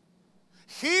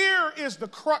 Here is the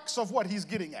crux of what he's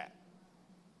getting at.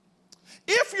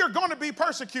 If you're going to be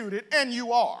persecuted, and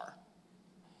you are,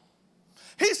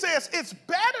 he says it's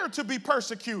better to be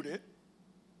persecuted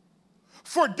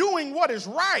for doing what is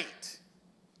right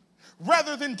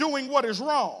rather than doing what is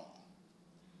wrong.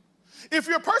 If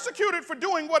you're persecuted for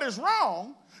doing what is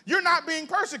wrong, you're not being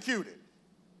persecuted.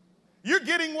 You're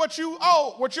getting what you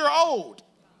owe, what you're owed.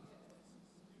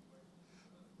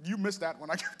 You missed that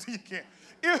one. I give it to you again.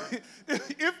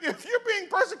 If you're being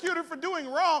persecuted for doing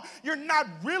wrong, you're not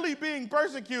really being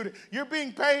persecuted. You're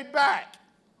being paid back.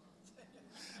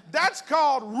 That's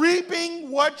called reaping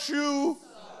what you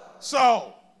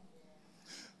sow.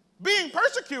 Being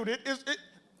persecuted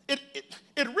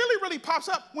it really pops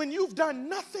up when you've done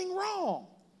nothing wrong.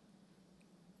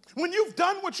 When you've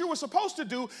done what you were supposed to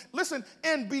do, listen,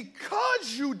 and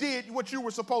because you did what you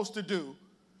were supposed to do,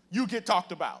 you get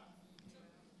talked about.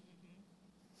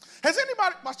 Has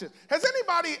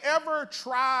anybody ever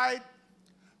tried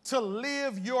to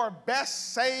live your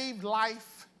best saved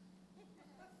life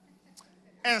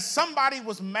and somebody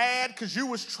was mad because you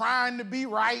was trying to be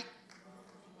right?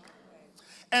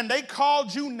 And they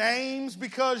called you names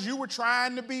because you were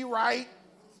trying to be right?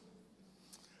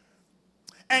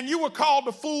 And you were called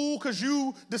a fool because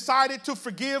you decided to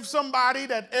forgive somebody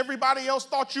that everybody else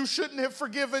thought you shouldn't have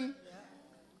forgiven?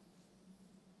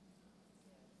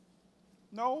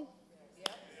 No?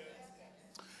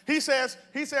 He says,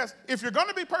 if you're going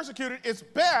to be persecuted, it's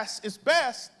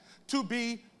best to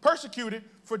be persecuted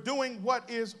for doing what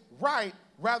is right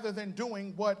rather than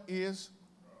doing what is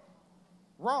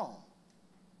wrong.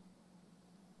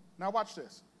 Now watch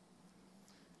this.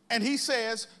 And he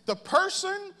says, the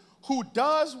person who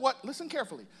does what, listen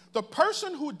carefully, the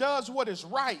person who does what is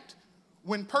right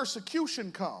when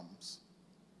persecution comes,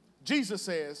 Jesus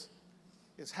says,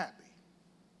 is happy.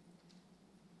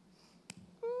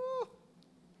 Ooh,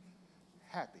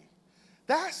 happy.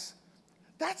 That's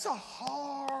a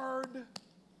hard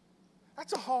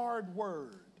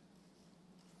word.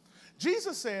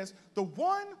 Jesus says the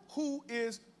one who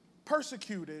is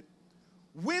persecuted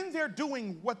when they're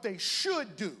doing what they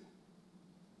should do,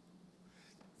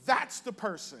 that's the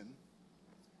person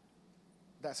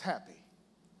that's happy.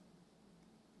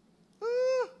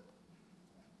 Ooh.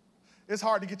 It's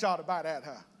hard to get y'all to buy that,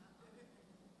 huh?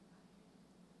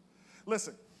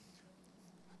 Listen,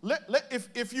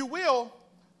 if you will,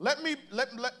 let me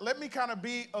kind of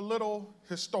be a little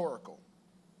historical.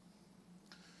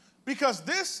 Because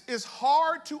this is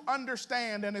hard to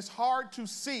understand and it's hard to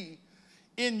see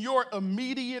in your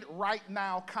immediate right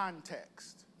now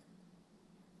context.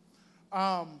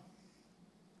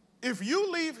 If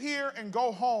you leave here and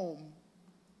go home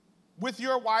with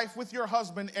your wife, with your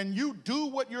husband, and you do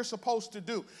what you're supposed to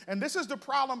do, and this is the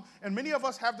problem, and many of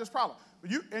us have this problem,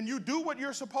 you do what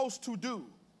you're supposed to do,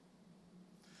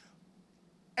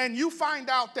 and you find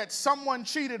out that someone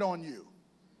cheated on you,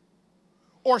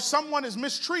 or someone is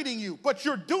mistreating you, but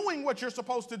you're doing what you're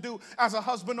supposed to do as a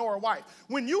husband or a wife.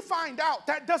 When you find out,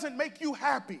 that doesn't make you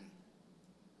happy.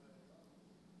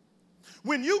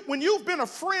 When you've been a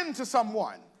friend to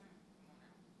someone,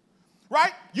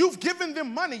 right? You've given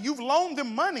them money. You've loaned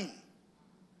them money.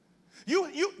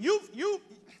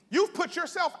 You've put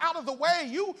yourself out of the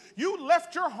way. You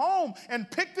left your home and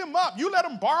picked them up. You let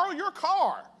them borrow your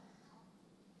car.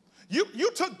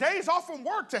 You took days off from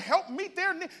work to help meet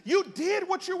their needs. You did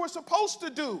what you were supposed to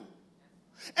do.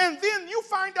 And then you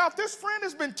find out this friend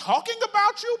has been talking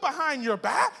about you behind your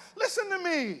back. Listen to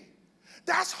me.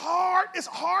 That's hard. It's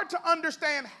hard to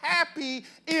understand happy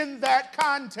in that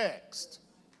context.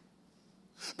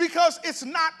 Because it's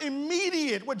not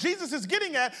immediate. What Jesus is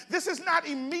getting at, this is not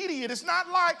immediate. It's not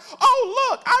like, oh,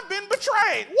 look, I've been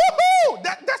betrayed. Woohoo!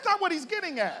 That's not what he's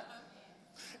getting at.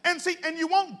 And see, and you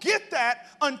won't get that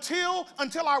until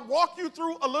I walk you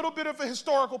through a little bit of a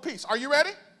historical piece. Are you ready?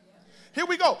 Here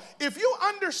we go. If you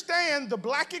understand the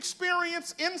black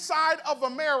experience inside of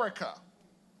America,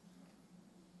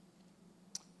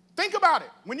 think about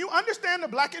it. When you understand the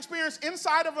black experience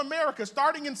inside of America,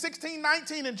 starting in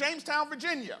 1619 in Jamestown,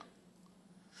 Virginia,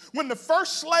 when the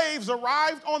first slaves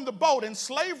arrived on the boat and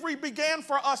slavery began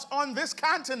for us on this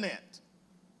continent,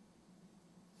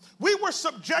 We were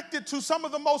subjected to some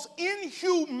of the most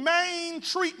inhumane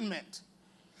treatment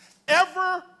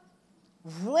ever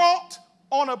wrought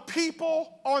on a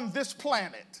people on this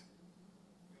planet.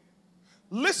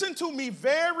 Listen to me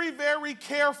very, very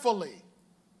carefully.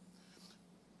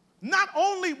 Not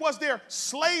only was there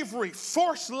slavery,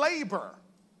 forced labor,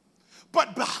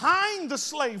 but behind the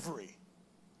slavery,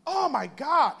 oh my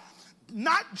God,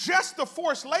 not just the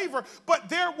forced labor, but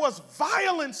there was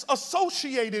violence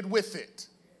associated with it.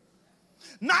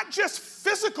 Not just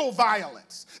physical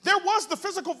violence. There was the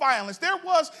physical violence. There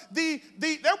was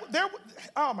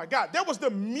oh my God, there was the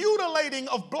mutilating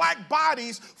of black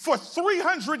bodies for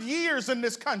 300 years in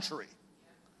this country.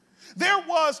 There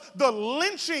was the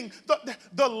lynching,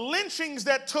 the lynchings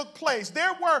that took place.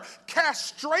 There were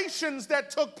castrations that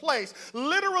took place.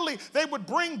 Literally, they would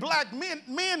bring black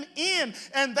men in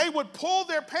and they would pull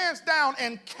their pants down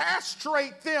and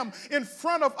castrate them in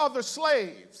front of other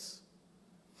slaves.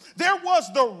 There was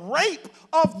the rape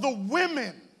of the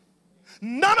women.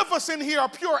 None of us in here are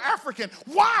pure African.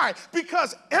 Why?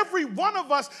 Because every one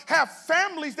of us have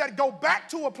families that go back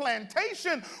to a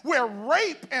plantation where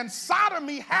rape and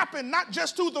sodomy happened not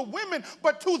just to the women,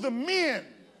 but to the men.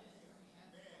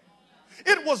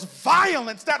 It was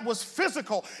violence that was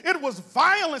physical. It was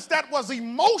violence that was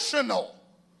emotional.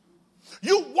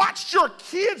 You watched your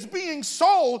kids being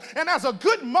sold, and as a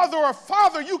good mother or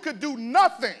father, you could do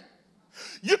nothing.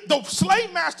 The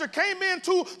slave master came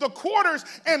into the quarters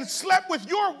and slept with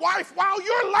your wife while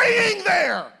you're laying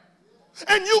there.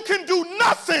 And you can do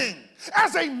nothing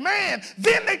as a man.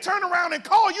 Then they turn around and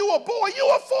call you a boy. You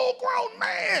a full-grown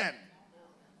man.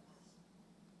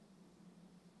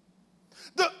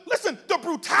 Listen, the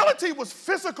brutality was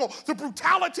physical. The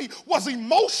brutality was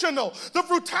emotional. The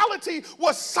brutality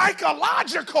was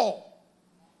psychological.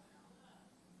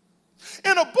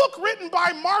 In a book written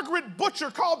by Margaret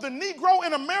Butcher called The Negro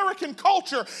in American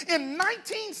Culture in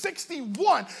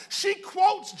 1961, she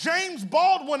quotes James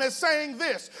Baldwin as saying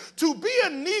this: "To be a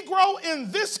Negro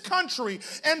in this country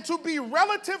and to be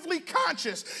relatively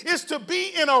conscious is to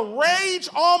be in a rage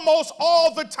almost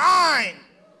all the time.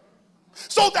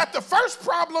 So that the first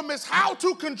problem is how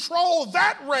to control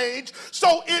that rage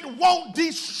so it won't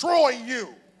destroy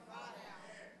you."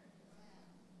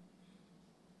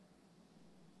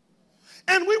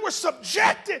 And we were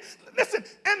subjected, listen,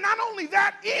 and not only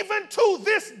that, even to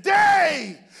this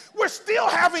day, we're still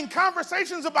having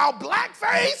conversations about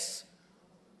blackface.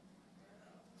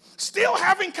 Still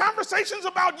having conversations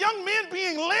about young men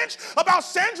being lynched, about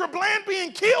Sandra Bland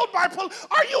being killed by police.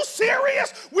 Are you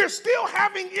serious? We're still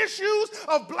having issues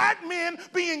of black men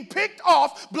being picked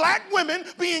off, black women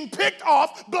being picked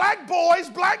off, black boys,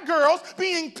 black girls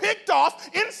being picked off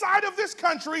inside of this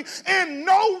country, and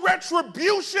no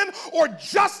retribution or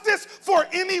justice for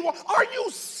anyone. Are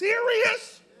you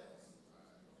serious?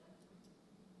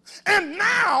 And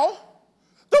now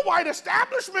the white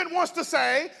establishment wants to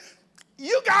say,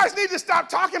 you guys need to stop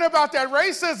talking about that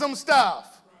racism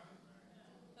stuff.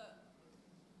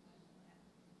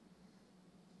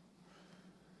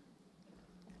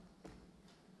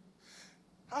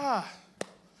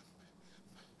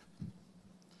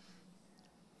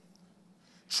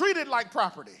 Treated like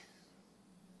property.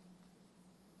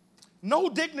 No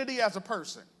dignity as a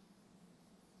person.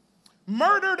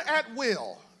 Murdered at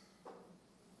will.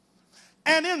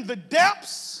 And in the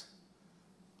depths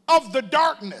of the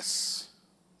darkness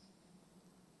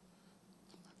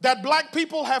that black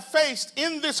people have faced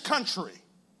in this country,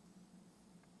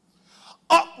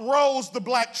 up rose the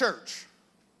black church.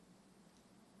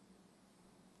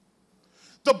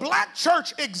 The black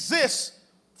church exists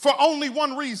for only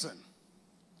one reason: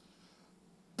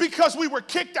 because we were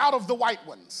kicked out of the white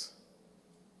ones.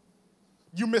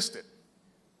 You missed it.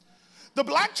 The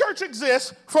black church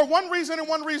exists for one reason and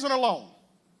one reason alone.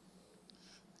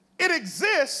 It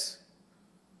exists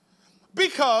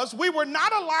because we were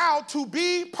not allowed to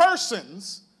be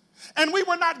persons, and we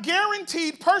were not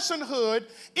guaranteed personhood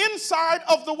inside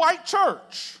of the white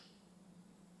church.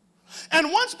 And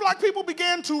once black people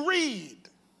began to read,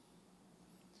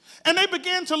 and they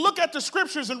began to look at the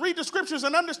scriptures and read the scriptures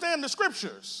and understand the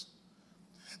scriptures,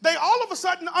 they all of a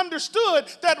sudden understood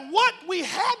that what we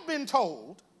had been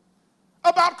told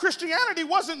about Christianity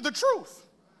wasn't the truth.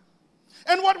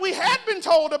 And what we had been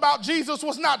told about Jesus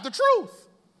was not the truth.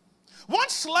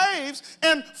 Once slaves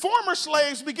and former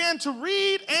slaves began to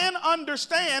read and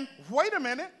understand, wait a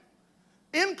minute,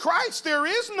 in Christ there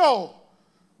is no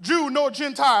Jew nor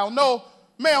Gentile, no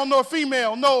male nor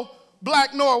female, no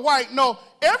black nor white, no,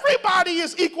 everybody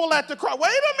is equal at the cross.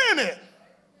 Wait a minute.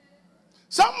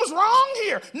 Something's wrong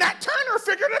here. Nat Turner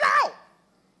figured it out.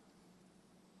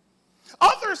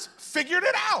 others figured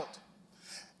it out.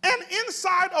 And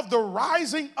inside of the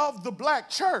rising of the black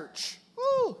church,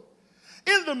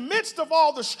 in the midst of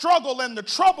all the struggle and the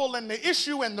trouble and the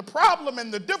issue and the problem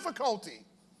and the difficulty,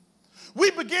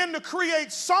 we began to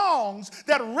create songs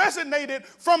that resonated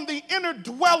from the inner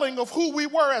dwelling of who we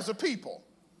were as a people.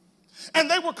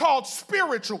 And they were called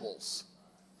spirituals.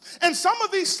 And some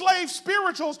of these slave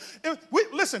spirituals, we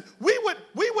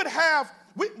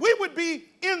would be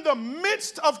in the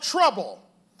midst of trouble,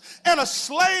 and a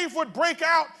slave would break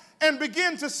out and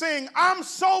begin to sing, "I'm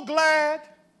so glad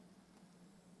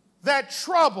that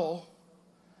trouble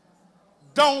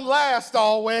don't last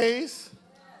always."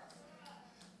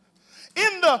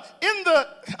 In the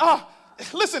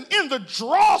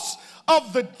dross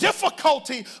of the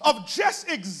difficulty of just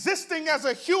existing as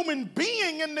a human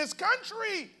being in this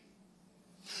country,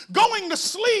 going to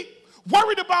sleep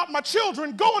worried about my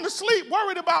children, going to sleep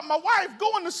worried about my wife,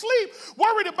 going to sleep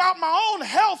worried about my own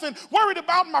health and worried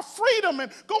about my freedom,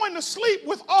 and going to sleep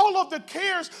with all of the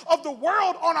cares of the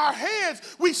world on our heads,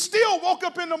 we still woke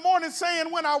up in the morning saying,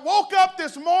 "When I woke up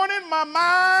this morning, my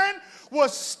mind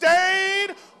was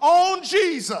stayed on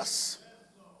Jesus."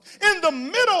 In the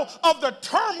middle of the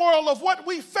turmoil of what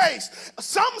we face,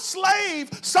 some slave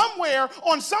somewhere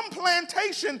on some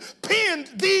plantation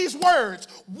penned these words: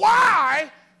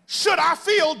 "Why should I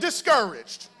feel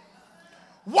discouraged?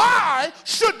 Why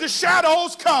should the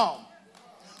shadows come?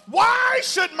 Why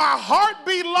should my heart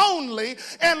be lonely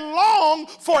and long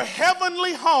for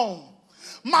heavenly home?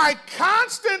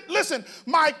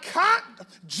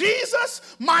 Jesus,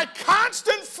 my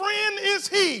constant friend is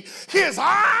he. His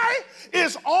eye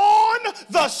is on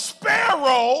the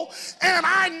sparrow, and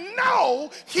I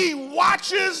know he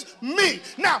watches me."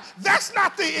 Now, that's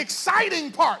not the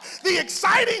exciting part. The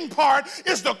exciting part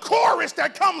is the chorus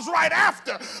that comes right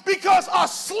after, because a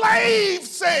slave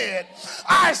said,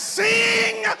 "I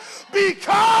sing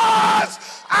because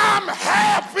I'm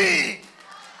happy.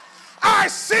 I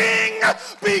sing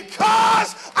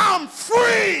because I'm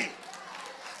free.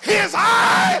 His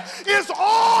eye is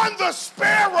on the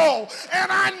sparrow,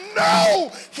 and I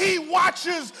know he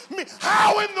watches me."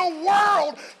 How in the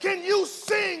world can you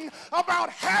sing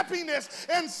about happiness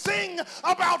and sing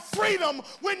about freedom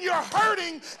when you're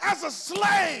hurting as a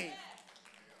slave?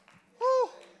 Woo.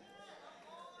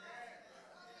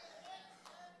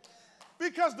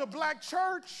 Because the black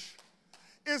church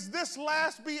is this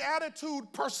last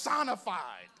beatitude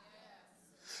personified.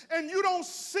 And you don't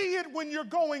see it when you're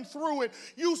going through it.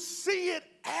 You see it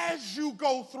as you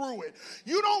go through it.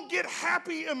 You don't get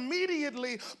happy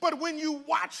immediately, but when you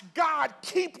watch God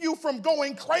keep you from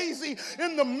going crazy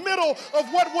in the middle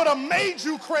of what would have made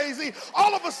you crazy,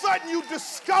 all of a sudden you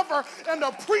discover and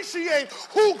appreciate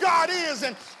who God is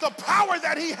and the power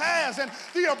that he has and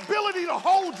the ability to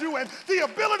hold you and the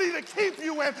ability to keep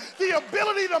you and the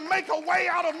ability to make a way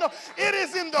out of no. It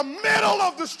is in the middle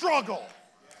of the struggle.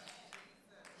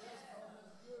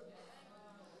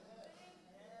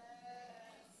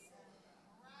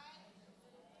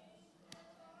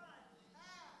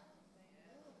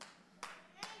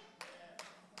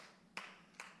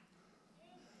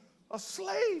 A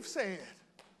slave said,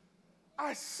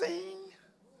 "I sing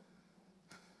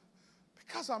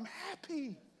because I'm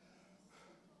happy.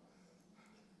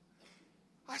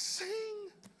 I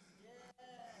sing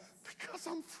because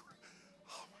I'm free."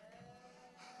 Oh my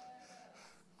God.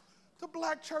 The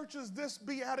black church is this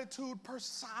beatitude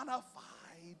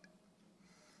personified.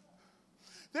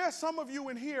 There are some of you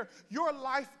in here, your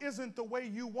life isn't the way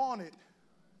you want it.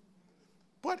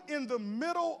 But in the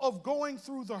middle of going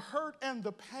through the hurt and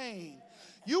the pain,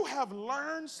 you have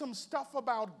learned some stuff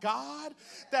about God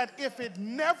that if it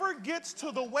never gets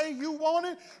to the way you want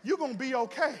it, you're going to be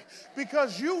okay.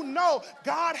 Because you know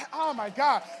God, oh my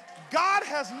God, God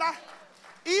has not,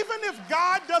 even if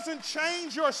God doesn't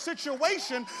change your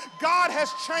situation, God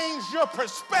has changed your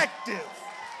perspective.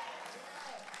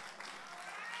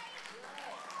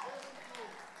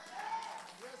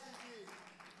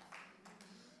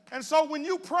 And so when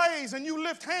you praise and you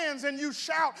lift hands and you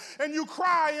shout and you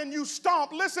cry and you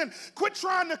stomp, listen, quit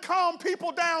trying to calm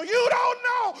people down. You don't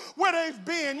know where they've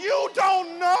been. You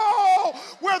don't know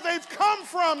where they've come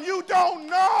from. You don't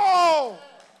know.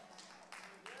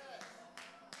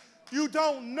 You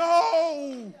don't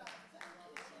know.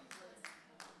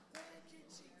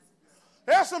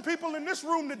 There are some people in this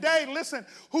room today, listen,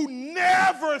 who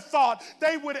never thought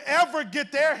they would ever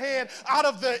get their head out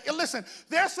of the, listen,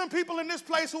 there's some people in this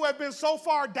place who have been so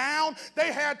far down,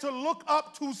 they had to look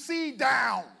up to see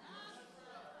down.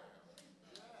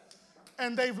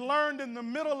 And they've learned in the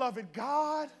middle of it,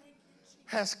 God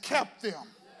has kept them.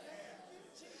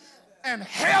 and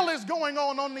hell is going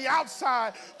on the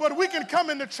outside, but we can come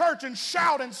into church and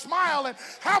shout and smile and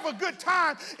have a good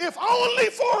time, if only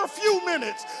for a few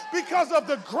minutes, because of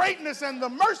the greatness and the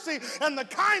mercy and the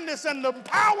kindness and the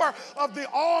power of the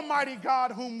Almighty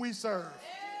God whom we serve.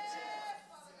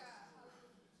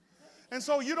 And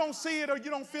so you don't see it or you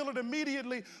don't feel it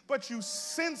immediately, but you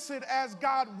sense it as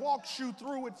God walks you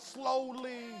through it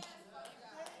slowly.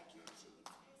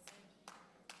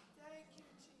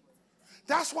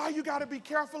 That's why you got to be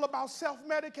careful about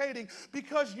self-medicating,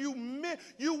 because you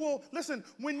will, listen,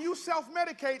 when you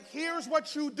self-medicate, here's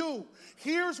what you do.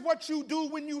 Here's what you do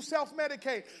when you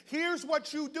self-medicate. Here's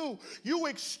what you do. You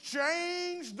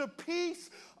exchange the peace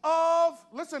of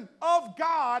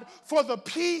God for the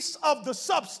peace of the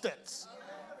substance.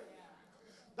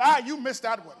 You missed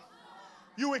that one.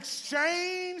 You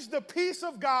exchange the peace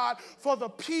of God for the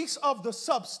peace of the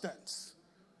substance.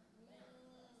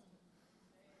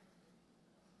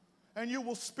 And you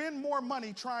will spend more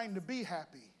money trying to be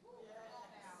happy.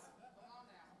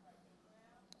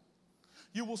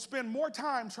 You will spend more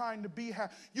time trying to be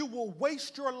happy. You will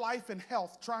waste your life and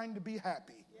health trying to be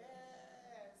happy.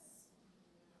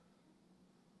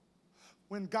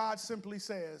 When God simply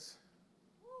says,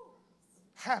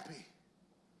 happy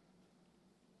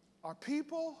are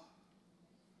people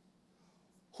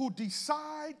who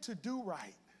decide to do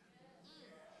right.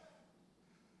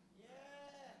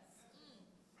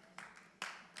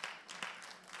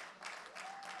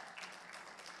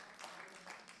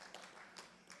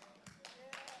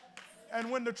 And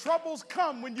when the troubles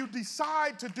come, when you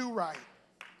decide to do right,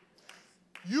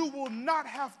 you will not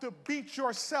have to beat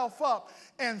yourself up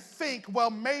and think, well,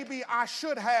 maybe I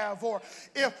should have,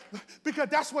 because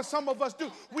that's what some of us do.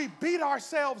 We beat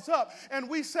ourselves up and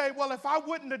we say, well, if I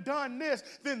wouldn't have done this,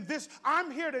 then this.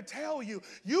 I'm here to tell you,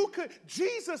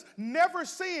 Jesus never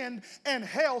sinned and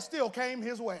hell still came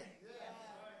his way.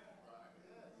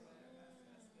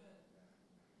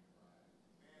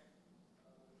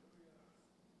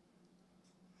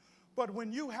 But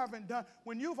when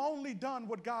you've only done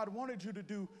what God wanted you to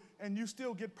do and you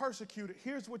still get persecuted,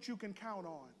 here's what you can count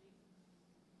on.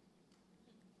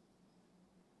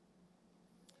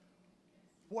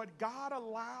 What God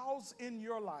allows in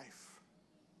your life,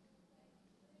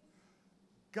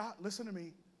 God, listen to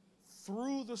me,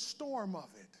 through the storm of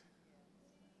it,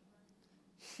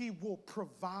 He will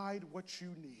provide what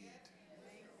you need.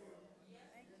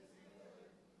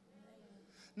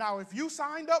 Now, if you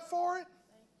signed up for it,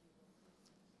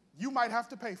 you might have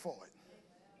to pay for it.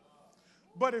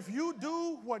 But if you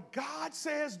do what God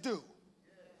says do,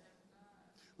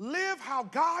 live how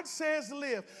God says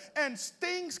live, and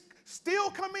things still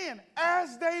come in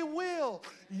as they will,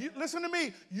 listen to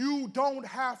me, you don't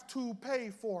have to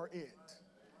pay for it.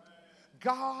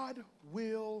 God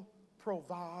will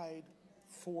provide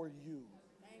for you.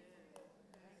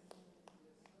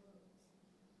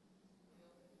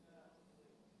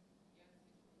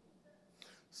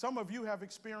 Some of you have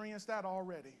experienced that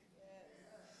already.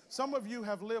 Some of you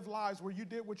have lived lives where you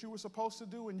did what you were supposed to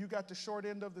do and you got the short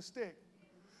end of the stick.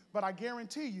 But I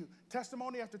guarantee you,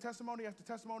 testimony after testimony after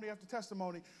testimony after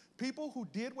testimony, people who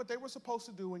did what they were supposed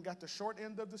to do and got the short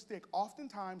end of the stick,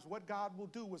 oftentimes what God will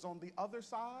do is on the other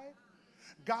side,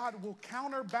 God will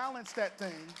counterbalance that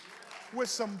thing with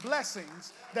some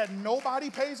blessings that nobody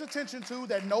pays attention to,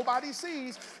 that nobody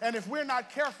sees, and if we're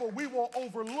not careful, we will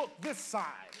overlook this side.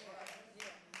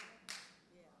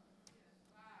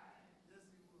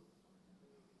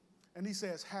 And He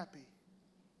says, happy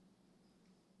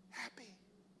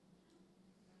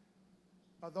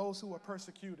are those who are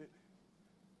persecuted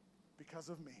because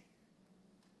of me.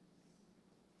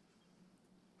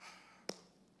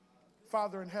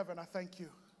 Father in heaven, I thank you.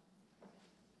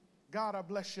 God, I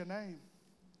bless your name.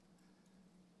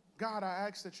 God, I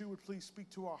ask that you would please speak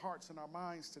to our hearts and our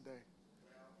minds today.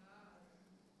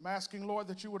 I'm asking, Lord,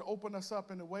 that you would open us up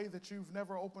in a way that you've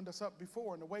never opened us up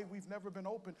before, in a way we've never been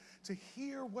open, to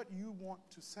hear what you want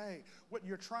to say, what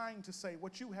you're trying to say,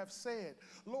 what you have said.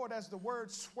 Lord, as the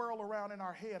words swirl around in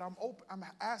our head, I'm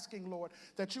asking, Lord,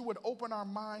 that you would open our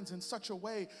minds in such a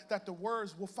way that the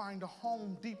words will find a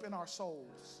home deep in our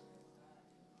souls.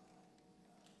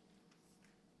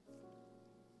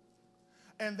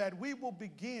 And that we will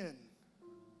begin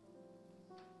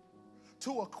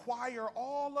to acquire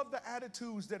all of the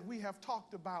attitudes that we have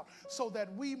talked about so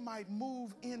that we might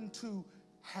move into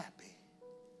happy.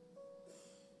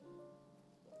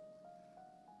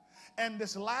 And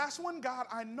this last one, God,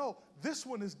 I know this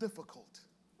one is difficult.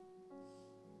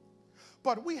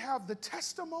 But we have the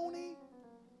testimony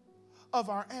of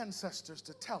our ancestors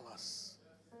to tell us,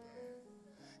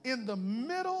 in the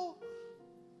middle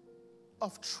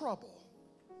of trouble,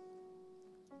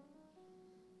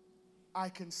 I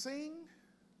can sing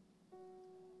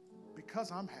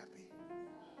because I'm happy.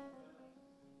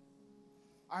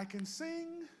 I can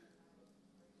sing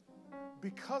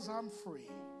because I'm free.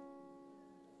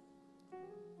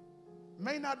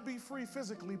 May not be free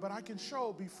physically, but I can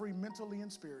sure be free mentally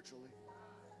and spiritually.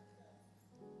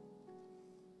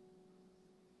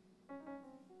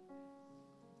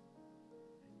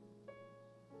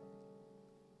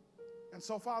 And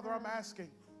so, Father, I'm asking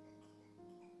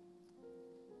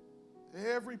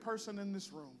every person in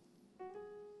this room,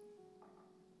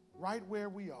 right where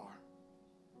we are,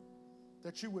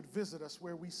 that you would visit us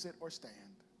where we sit or stand.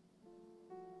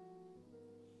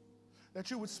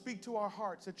 That you would speak to our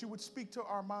hearts, that you would speak to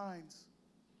our minds,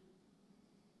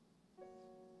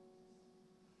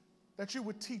 that you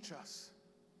would teach us,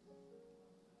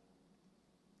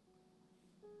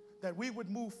 that we would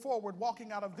move forward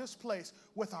walking out of this place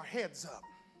with our heads up.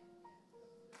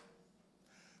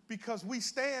 Because we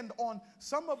stand on,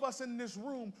 some of us in this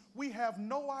room, we have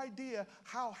no idea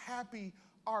how happy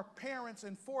our parents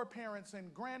and foreparents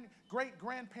and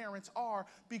great-grandparents are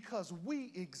because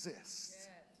we exist.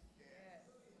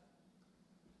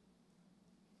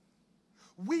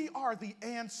 We are the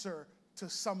answer to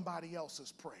somebody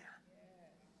else's prayer.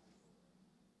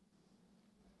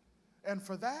 And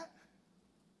for that,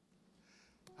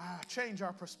 change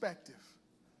our perspective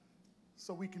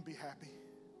so we can be happy.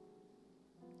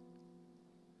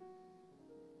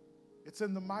 It's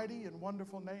in the mighty and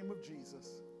wonderful name of Jesus.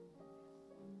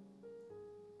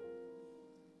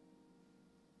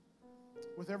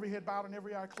 With every head bowed and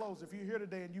every eye closed, if you're here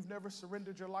today and you've never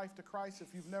surrendered your life to Christ,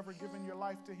 if you've never given your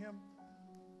life to Him,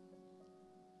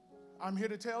 I'm here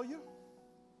to tell you,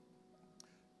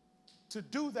 to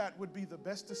do that would be the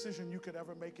best decision you could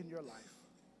ever make in your life.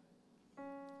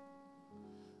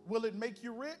 Will it make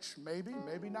you rich? Maybe,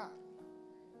 maybe not.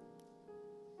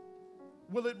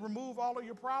 Will it remove all of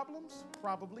your problems?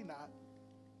 Probably not.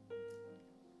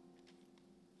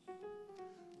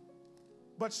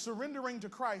 But surrendering to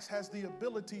Christ has the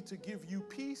ability to give you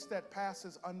peace that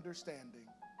passes understanding.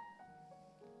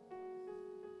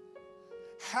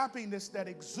 Happiness that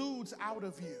exudes out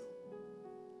of you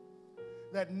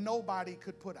that nobody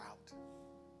could put out.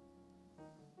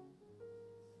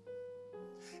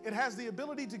 It has the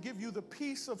ability to give you the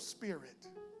peace of spirit,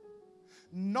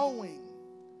 knowing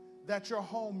that your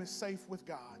home is safe with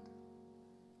God.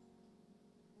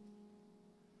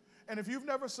 And if you've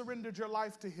never surrendered your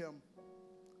life to Him,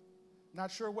 not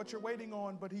sure what you're waiting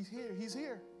on, but He's here. He's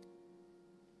here.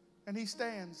 And He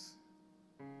stands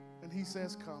and He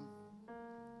says, come.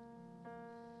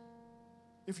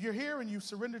 If you're here and you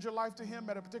surrendered your life to Him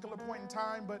at a particular point in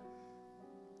time, but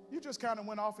you just kind of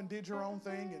went off and did your own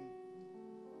thing and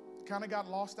kind of got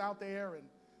lost out there and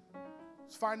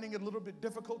was finding it a little bit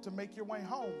difficult to make your way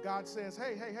home, God says,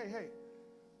 hey,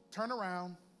 turn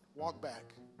around, walk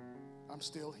back. I'm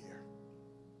still here.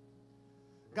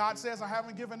 God says, I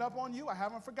haven't given up on you. I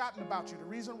haven't forgotten about you. The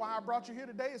reason why I brought you here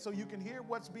today is so you can hear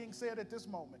what's being said at this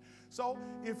moment. So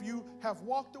if you have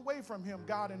walked away from Him,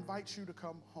 God invites you to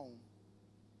come home.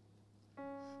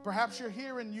 Perhaps you're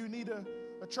here and you need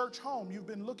a church home. You've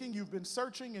been looking, you've been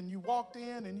searching, and you walked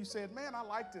in and you said, man, I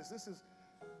like this. This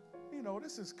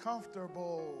is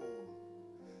comfortable.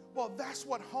 Well, that's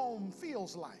what home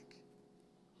feels like.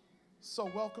 So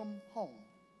welcome home.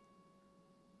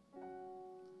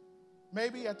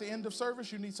 Maybe at the end of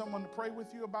service, you need someone to pray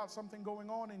with you about something going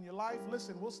on in your life.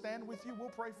 Listen, we'll stand with you. We'll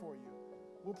pray for you.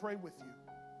 We'll pray with you.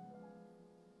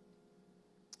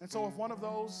 And so if one of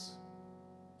those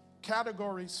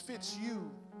categories fits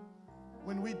you,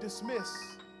 when we dismiss,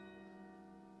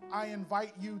 I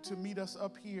invite you to meet us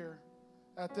up here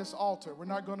at this altar. We're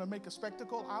not going to make a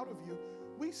spectacle out of you.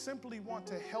 We simply want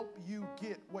to help you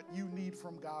get what you need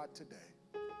from God today.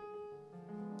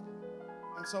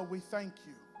 And so we thank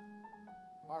you,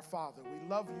 our Father. We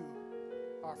love you,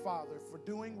 our Father, for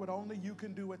doing what only you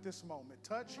can do at this moment.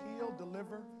 Touch, heal,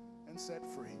 deliver, and set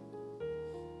free.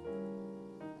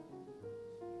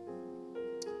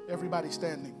 Everybody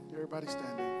standing. Everybody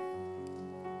standing.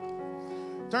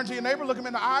 Turn to your neighbor, look him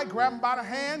in the eye, grab him by the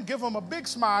hand, give him a big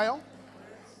smile,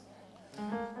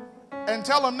 and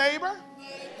tell him, neighbor,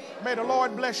 may the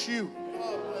Lord bless you.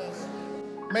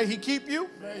 May He keep you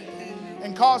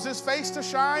and cause His face to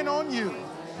shine on you.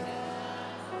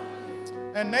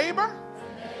 And neighbor,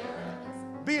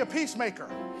 be a peacemaker.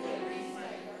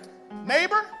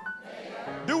 Neighbor,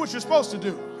 do what you're supposed to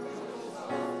do.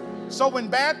 So when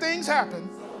bad things happen,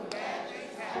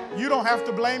 you don't have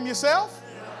to blame yourself,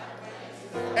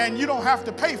 and you don't have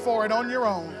to pay for it on your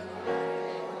own.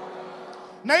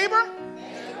 Neighbor,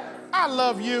 I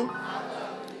love you.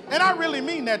 And I really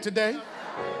mean that today.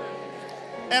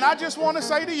 And I just want to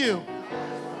say to you,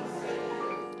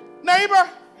 neighbor,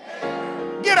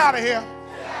 get out of here.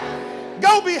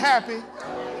 Go be happy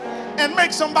and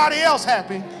make somebody else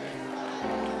happy.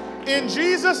 In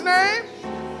Jesus' name,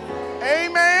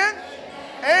 amen,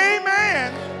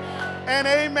 amen, and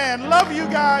amen. Love you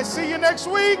guys. See you next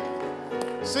week.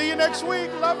 See you next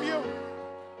week. Love you.